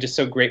something I'm just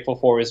so grateful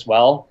for as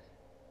well.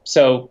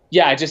 So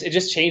yeah, it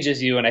just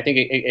changes you. And I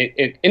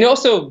think and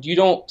also you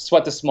don't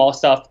sweat the small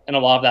stuff, and a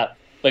lot of that,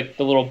 like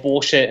the little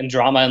bullshit and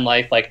drama in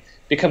life, like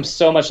becomes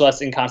so much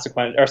less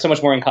inconsequential, or so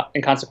much more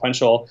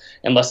inconsequential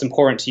and less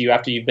important to you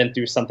after you've been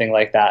through something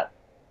like that.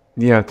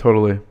 Yeah,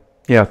 totally.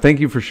 Yeah.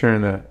 Thank you for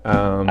sharing that.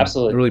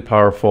 Absolutely. Really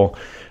powerful.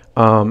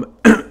 On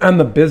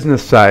the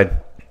business side,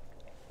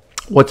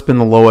 what's been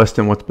the lowest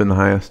and what's been the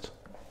highest,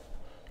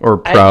 or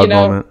proud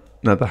moment?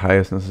 Not the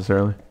highest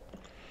necessarily.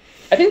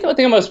 I think the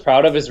thing I'm most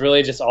proud of is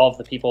really just all of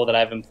the people that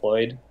I've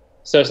employed.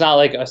 So it's not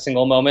like a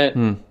single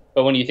moment,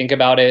 but when you think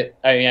about it,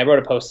 I mean, I wrote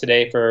a post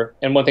today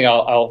and one thing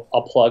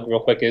I'll plug real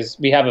quick is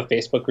we have a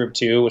Facebook group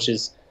too, which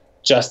is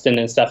Justin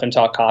and Stefan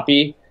Talk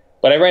Copy.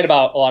 But I write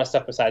about a lot of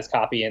stuff besides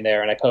copy in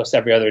there, and I post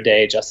every other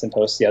day. Justin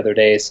posts the other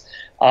days.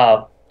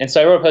 And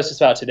so I wrote a post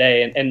just about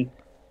today, and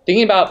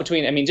thinking about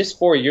just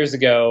 4 years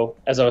ago,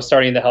 as I was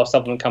starting the health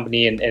supplement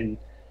company, and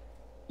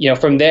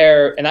from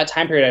there, in that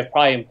time period, I've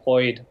probably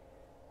employed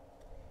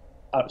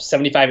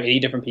 75, 80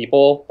 different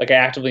people. Like I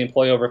actively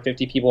employ over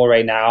 50 people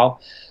right now.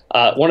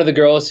 One of the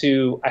girls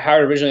who I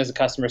hired originally as a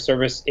customer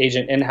service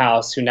agent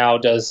in-house, who now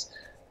does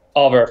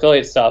all of our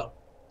affiliate stuff,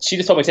 she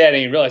just told me today, I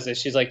didn't even realize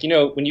this. She's like,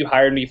 when you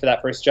hired me for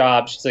that first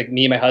job, she's like,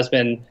 me and my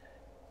husband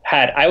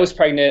I was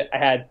pregnant. I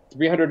had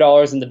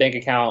 $300 in the bank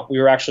account. We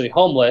were actually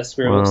homeless.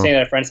 We were staying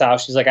at a friend's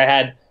house. She's like, I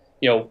had,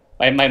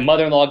 my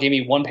mother-in-law gave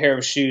me one pair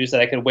of shoes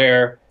that I could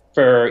wear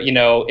for,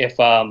 if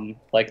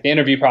like the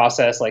interview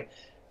process, like,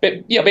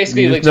 but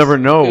basically, you just never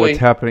know what's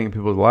happening in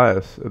people's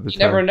lives at the time. You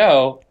never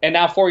know. And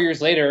now 4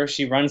 years later,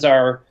 she runs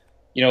our,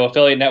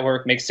 affiliate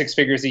network, makes 6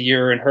 figures a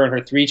year, and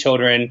her 3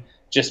 children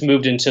just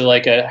moved into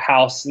like a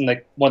house in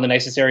like one of the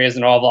nicest areas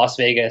in all of Las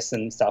Vegas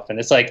and stuff. And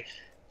it's like,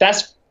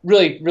 that's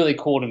really, really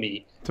cool to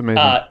me. It's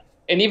amazing.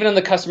 And even in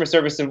the customer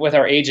service with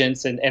our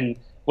agents, and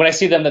when I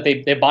see them that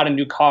they bought a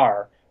new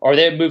car, or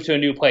they moved to a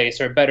new place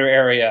or a better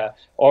area,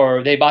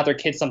 or they bought their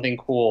kids something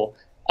cool.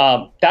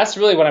 That's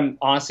really what I'm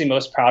honestly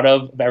most proud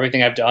of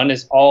everything I've done,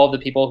 is all of the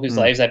people whose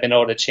lives I've been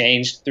able to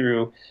change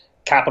through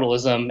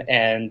capitalism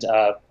and,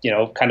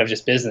 kind of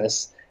just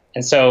business.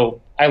 And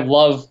so I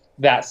love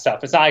that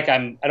stuff. It's not like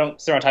I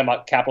don't sit around talking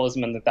about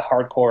capitalism in the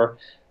hardcore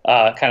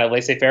kind of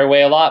laissez-faire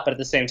way a lot, but at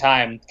the same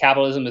time,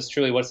 capitalism is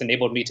truly what's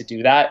enabled me to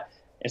do that.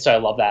 And so I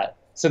love that.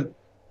 So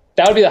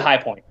that would be the high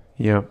point.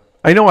 Yeah.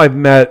 I know I've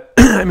met,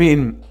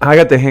 I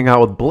got to hang out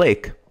with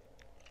Blake.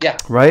 Yeah.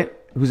 Right?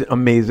 Who's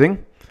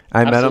amazing.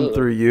 I met him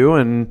through you,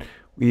 and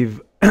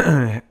we've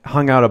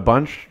hung out a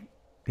bunch,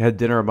 had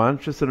dinner a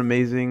bunch. Just an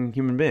amazing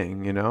human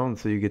being, and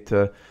so you get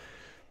to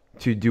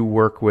do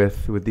work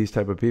with these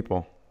type of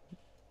people.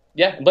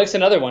 Yeah, Blake's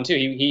another one too.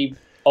 He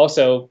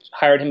also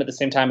hired him at the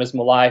same time as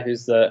Malai,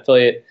 who's the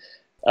affiliate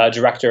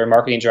director,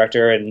 marketing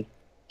director, and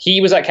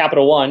he was at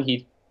Capital One.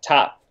 He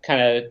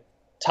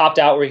topped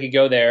out where he could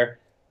go there.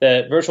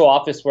 The virtual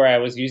office where I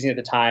was using at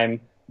the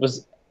time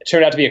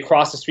turned out to be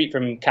across the street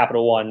from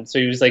Capital One. So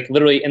he was like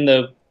literally in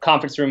the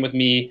conference room with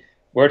me.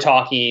 We're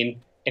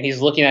talking, and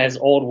he's looking at his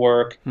old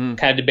work,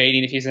 kind of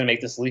debating if he's going to make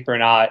this leap or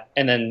not.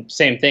 And then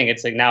same thing.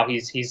 It's like now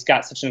he's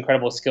got such an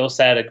incredible skill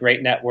set, a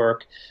great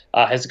network,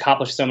 has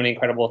accomplished so many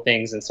incredible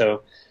things. And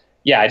so,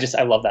 yeah,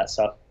 I love that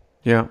stuff.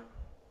 Yeah,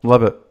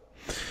 love it.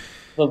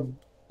 So,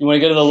 you want to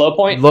go to the low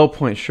point? Low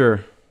point,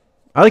 sure.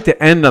 I like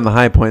to end on the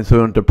high point so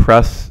we don't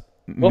depress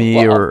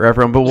me or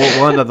everyone, but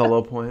we'll end on the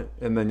low point,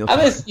 and then you'll.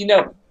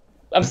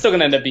 I'm still going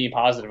to end up being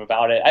positive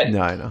about it.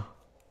 No, I know.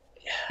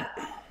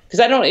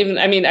 Because I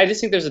just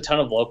think there's a ton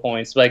of low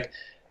points. Like,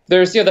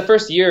 there's, the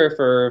first year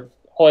for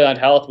Holy Land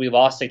Health, we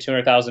lost like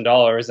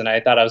 $200,000, and I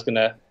thought I was going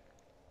to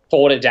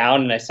fold it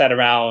down, and I sat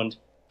around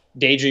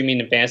daydreaming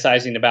and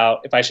fantasizing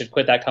about if I should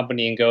quit that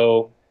company and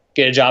go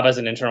get a job as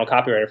an internal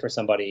copywriter for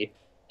somebody.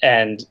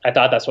 And I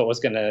thought that's what was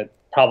going to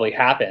probably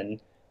happen.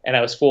 And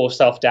I was full of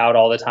self-doubt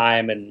all the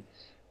time, and,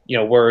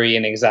 worry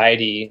and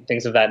anxiety,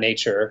 things of that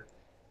nature.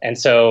 And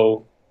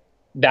so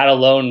that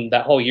alone,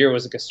 that whole year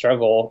was like a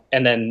struggle.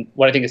 And then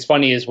what I think is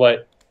funny is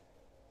then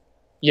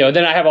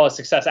I have all the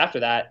success after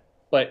that,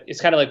 but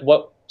it's kind of like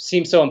what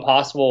seemed so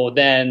impossible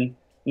then,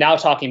 now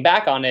talking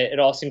back on it, it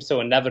all seems so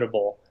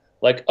inevitable.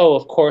 Like, oh,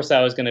 of course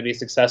I was going to be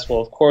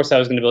successful. Of course I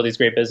was going to build these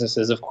great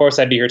businesses. Of course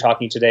I'd be here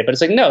talking today. But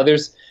it's like, no,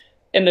 there's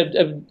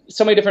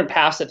so many different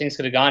paths that things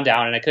could have gone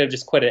down, and I could have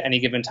just quit at any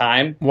given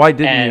time. Why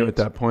didn't you at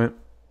that point?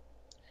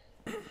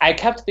 I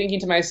kept thinking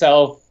to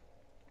myself,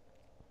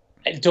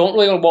 I don't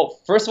really want to, well,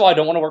 first of all, I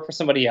don't want to work for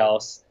somebody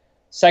else.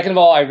 Second of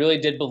all, I really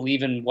did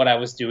believe in what I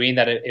was doing,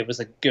 that it was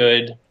a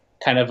good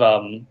kind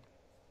of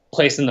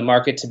place in the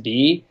market to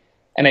be.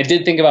 And I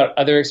did think about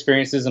other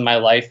experiences in my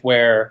life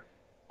where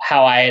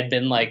how I had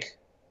been like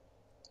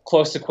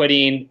close to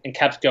quitting and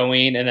kept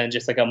going, and then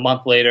just like a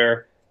month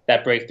later,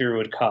 that breakthrough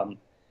would come.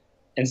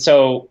 And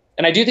so,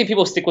 and I do think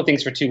people stick with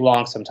things for too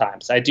long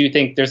sometimes. I do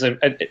think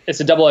it's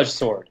a double-edged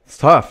sword. It's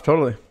tough,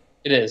 totally.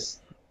 It is.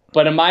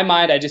 But in my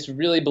mind, I just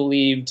really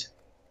believed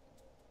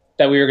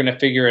that we were going to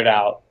figure it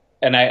out.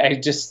 And I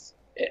just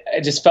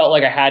felt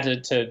like I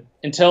had to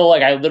until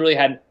like I literally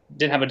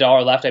didn't have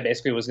 $1 left. I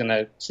basically was going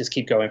to just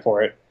keep going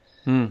for it.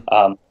 And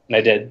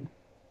I did.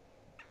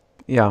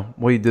 Yeah.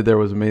 What you did there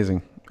was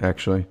amazing,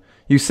 actually.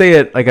 You say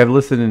it, like I've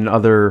listened in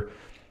other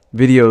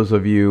videos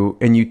of you,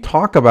 and you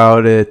talk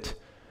about it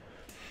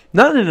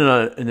not in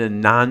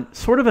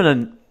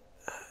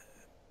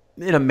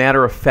a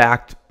matter of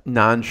fact,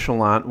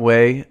 nonchalant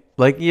way.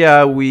 Like,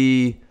 yeah,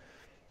 we,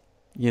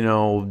 did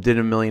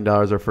 $1 million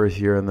our first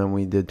year, and then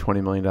we did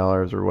 $20 million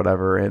or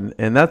whatever.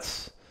 And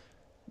that's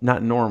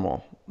not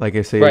normal. Like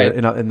I say, right.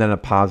 And then a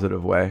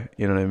positive way,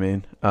 you know what I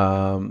mean?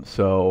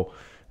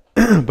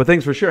 But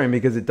thanks for sharing,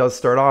 because it does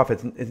start off,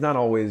 it's not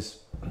always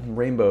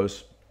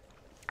rainbows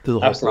through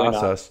the whole Absolutely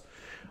process.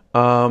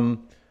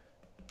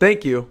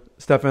 Thank you,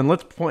 Stefan.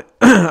 Let's point,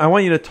 I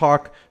want you to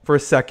talk for a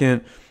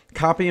second,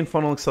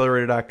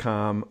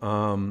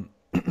 CopyandFunnelAccelerator.com.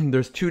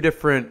 There's 2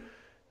 different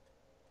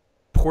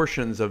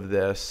portions of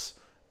this.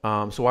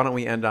 So why don't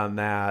we end on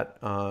that?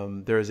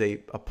 There's a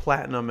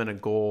platinum and a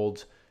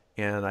gold,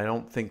 and I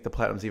don't think the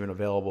platinum's even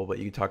available, but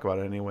you can talk about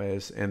it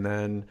anyways. And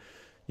then,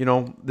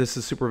 this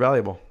is super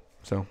valuable.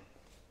 So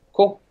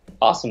cool.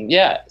 Awesome.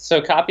 Yeah.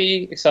 So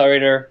Copy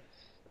Accelerator,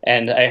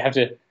 and I have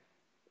to,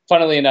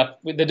 funnily enough,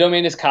 the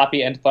domain is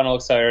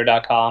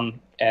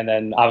CopyandFunnelAccelerator.com. And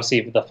then obviously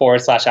the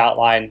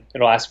 /outline,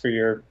 it'll ask for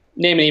your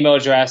name and email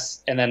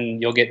address. And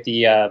then you'll get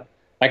the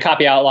my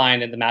copy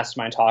outline and the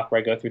mastermind talk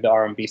where I go through the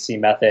RMBC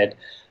method.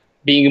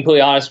 Being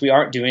completely honest, we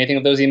aren't doing anything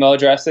with those email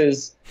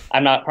addresses.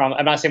 I'm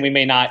not saying we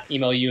may not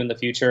email you in the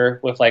future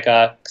with like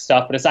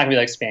stuff, but it's not gonna be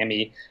like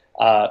spammy.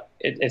 I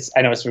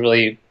know it's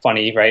really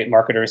funny, right?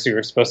 Marketers who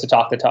are supposed to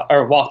talk the talk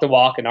or walk the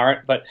walk and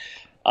aren't, but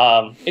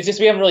it's just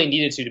we haven't really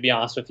needed to be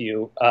honest with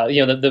you.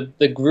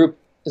 The group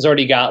has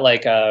already got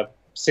like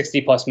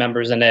 60 plus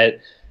members in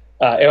it.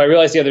 I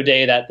realized the other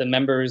day that the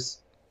members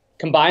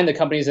combined, the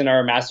companies in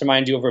our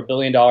mastermind do over $1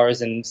 billion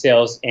in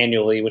sales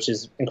annually, which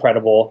is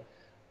incredible.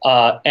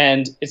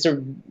 And it's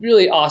a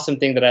really awesome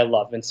thing that I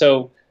love. And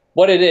so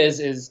what it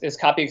is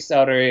Copy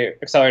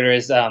Accelerator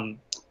is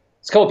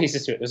it's a couple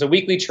pieces to it. There's a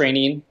weekly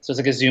training, so it's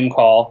like a Zoom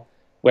call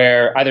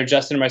where either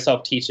Justin or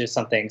myself teaches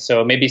something.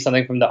 So maybe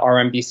something from the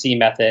RMBC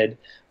method,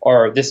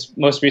 or this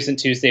most recent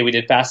Tuesday we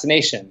did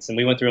fascinations, and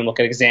we went through and looked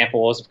at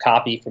examples of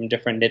copy from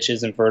different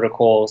niches and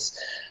verticals.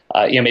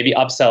 Maybe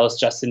upsells.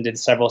 Justin did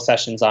several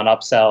sessions on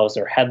upsells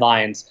or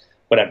headlines,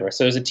 whatever.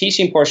 So there's a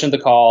teaching portion of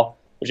the call,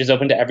 which is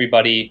open to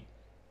everybody.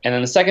 And then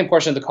the second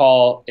portion of the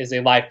call is a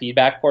live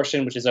feedback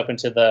portion, which is open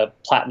to the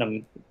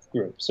platinum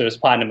group. So there's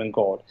platinum and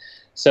gold.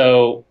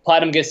 So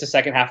platinum gets the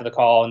second half of the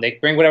call, and they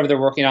bring whatever they're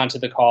working on to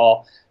the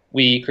call.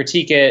 We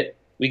critique it.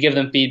 We give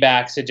them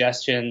feedback,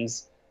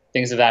 suggestions,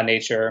 things of that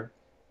nature.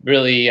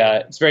 Really,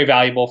 it's very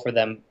valuable for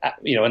them,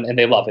 and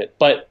they love it.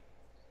 But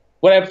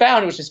what I've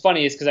found, which is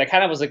funny, is because I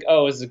kind of was like,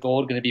 oh, is the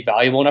gold going to be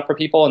valuable enough for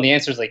people? And the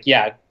answer is like,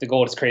 yeah, the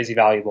gold is crazy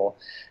valuable.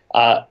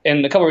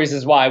 And a couple of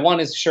reasons why. One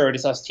is, sure,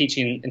 it's us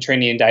teaching and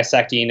training and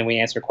dissecting, and we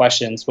answer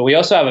questions. But we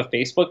also have a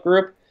Facebook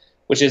group,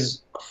 which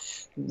is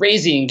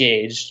crazy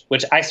engaged,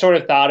 which I sort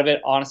of thought of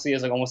it, honestly,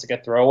 as like almost like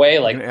a throwaway.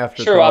 Like,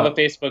 sure, we'll have a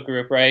Facebook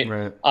group,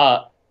 right?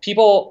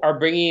 People are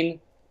bringing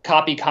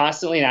copy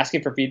constantly and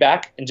asking for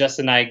feedback, and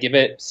Justin and I give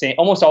it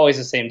almost always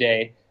the same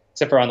day,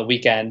 except for on the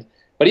weekend.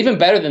 But even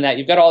better than that,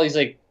 you've got all these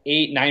like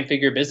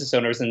 8-9-figure business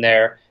owners in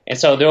there. And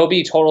so there will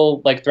be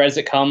total like threads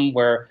that come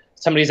where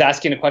somebody's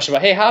asking a question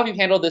about, hey, how have you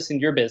handled this in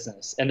your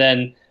business? And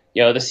then,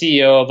 the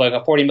CEO of like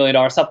a $40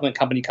 million supplement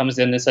company comes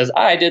in and says,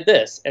 I did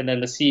this. And then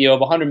the CEO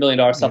of a $100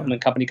 million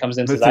supplement company comes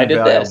in and says, I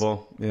did this. Yeah.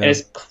 And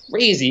it's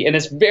crazy. And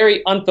it's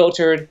very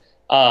unfiltered,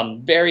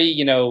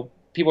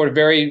 people are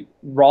very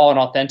raw and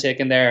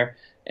authentic in there.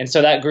 And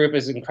so that group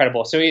is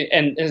incredible. So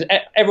and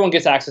everyone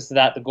gets access to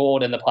that, the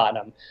gold and the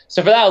platinum.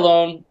 So for that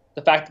alone,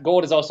 the fact that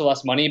gold is also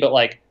less money, but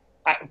like,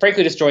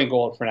 frankly, just join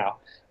gold for now.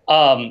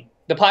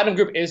 The platinum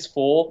group is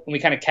full, and we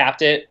kind of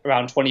capped it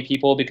around 20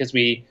 people because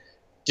we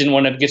didn't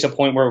want to get to a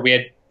point where we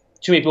had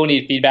too many people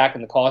need feedback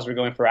and the calls were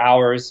going for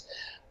hours.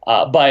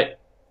 But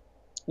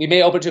we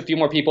may open to a few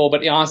more people,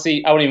 but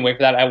honestly, I wouldn't even wait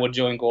for that. I would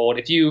join gold.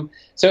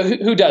 So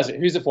who does it?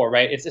 Who's it for,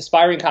 right? It's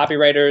aspiring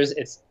copywriters,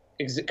 it's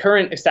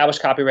current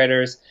established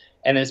copywriters,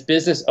 and it's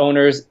business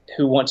owners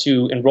who want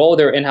to enroll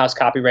their in-house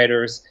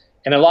copywriters.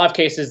 And in a lot of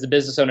cases, the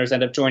business owners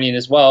end up joining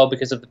as well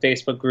because of the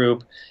Facebook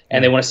group,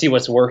 and they want to see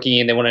what's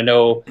working. They want to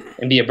know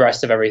and be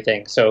abreast of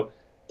everything. So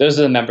those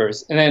are the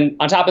members. And then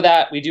on top of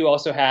that, we do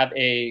also have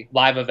a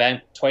live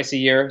event twice a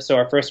year. So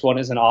our first one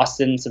is in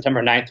Austin,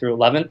 September 9th through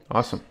 11th.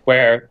 Awesome.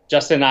 Where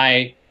Justin and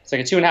I, it's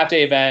like a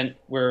 2.5-day event.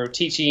 We're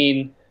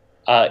teaching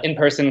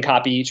in-person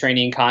copy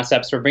training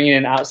concepts. We're bringing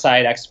in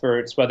outside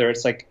experts, whether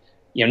it's like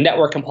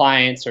network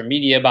compliance or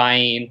media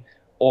buying,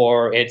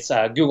 or it's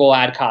Google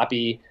ad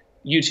copy,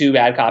 YouTube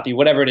ad copy,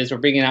 whatever it is. We're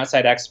bringing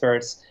outside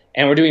experts,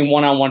 and we're doing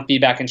one-on-one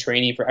feedback and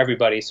training for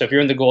everybody. So if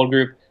you're in the gold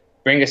group,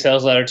 bring a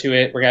sales letter to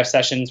it. We're going to have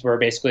sessions where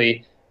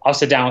basically I'll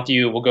sit down with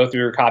you. We'll go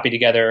through your copy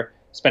together,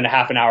 spend a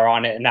half an hour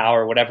on it, an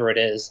hour, whatever it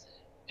is.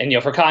 And,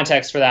 for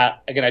context for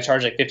that, again, I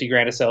charge like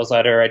 $50,000 a sales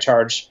letter. I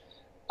charge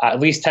at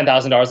least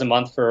 $10,000 a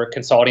month for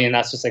consulting, and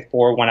that's just like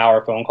 4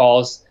 1-hour phone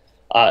calls.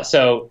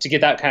 So to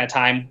get that kind of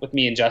time with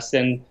me and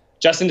Justin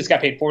just got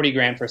paid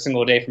 $40,000 for a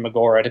single day from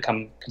Agora to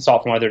come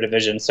consult from one of their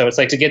divisions. So it's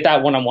like to get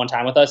that one-on-one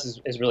time with us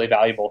is really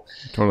valuable.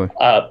 Totally.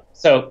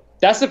 So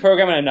that's the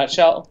program in a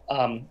nutshell.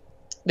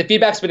 The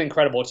feedback's been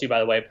incredible too, by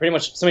the way. Pretty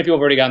much so many people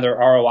have already gotten their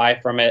ROI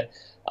from it.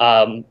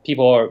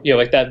 People are,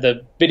 like that,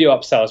 the video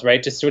upsells,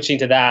 right? Just switching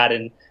to that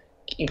and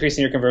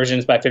increasing your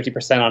conversions by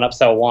 50% on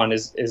upsell 1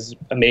 is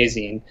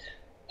amazing.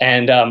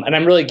 And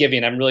I'm really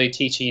giving. I'm really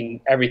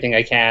teaching everything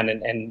I can,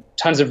 and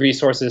tons of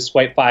resources,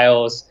 swipe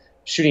files,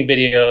 shooting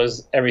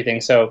videos,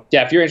 everything. So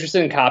yeah, if you're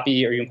interested in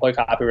copy or you employ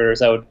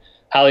copywriters, I would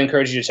highly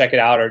encourage you to check it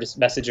out, or just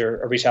message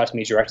or reach out to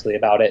me directly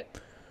about it.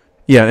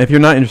 Yeah, if you're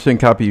not interested in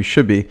copy, you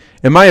should be.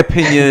 In my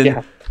opinion,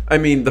 Yeah. I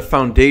mean, the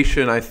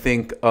foundation, I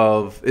think,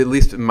 of, at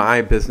least in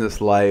my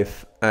business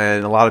life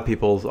and a lot of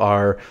people's,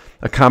 are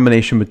a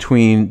combination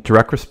between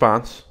direct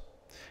response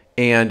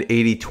and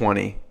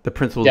 80-20, the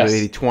principles of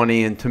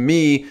 80-20. And to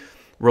me,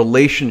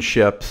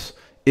 relationships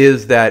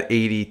is that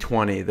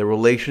 80-20. The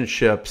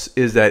relationships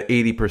is that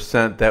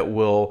 80% that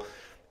will,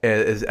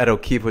 as Ed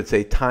O'Keefe would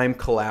say, time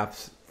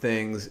collapse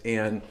things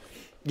and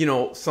you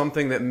know,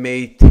 something that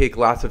may take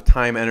lots of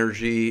time,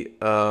 energy,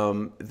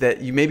 that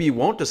you maybe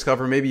won't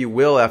discover, maybe you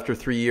will after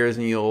 3 years,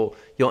 and you'll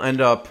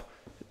end up,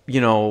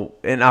 you know,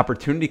 an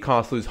opportunity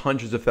cost, lose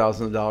hundreds of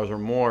thousands of dollars or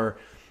more.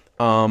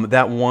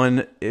 That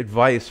one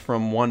advice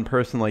from one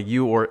person like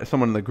you or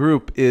someone in the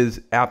group is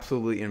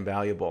absolutely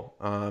invaluable,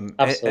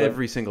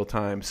 every single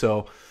time.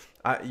 So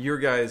your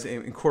guys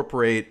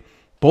incorporate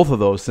both of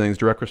those things,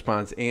 direct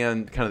response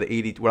and kind of the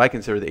 80, what I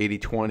consider the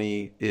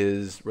 80-20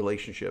 is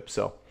relationships.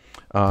 So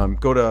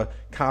go to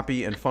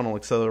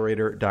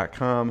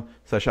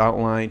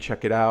CopyandFunnelAccelerator.com/outline,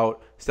 check it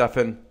out.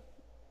 Stefan,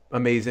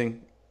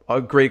 amazing. A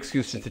great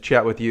excuse to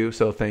chat with you,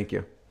 so thank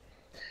you.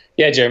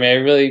 Yeah, Jeremy, I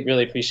really,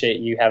 really appreciate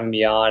you having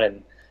me on,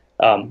 and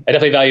I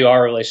definitely value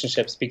our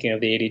relationship, speaking of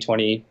the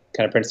 80-20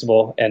 kind of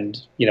principle. And,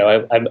 you know,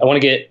 I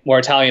want to get more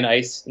Italian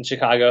ice in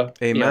Chicago.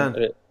 Amen. You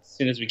know, as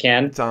soon as we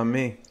can. It's on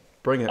me.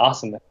 Bring it.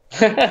 Awesome, man.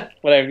 I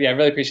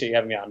really appreciate you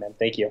having me on, man.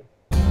 Thank you.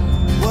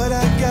 What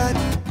I got,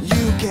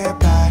 you can't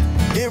buy.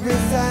 It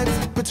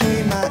resides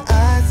between my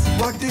eyes.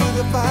 Walked through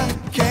the fire,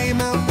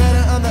 came out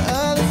better on the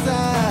other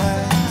side.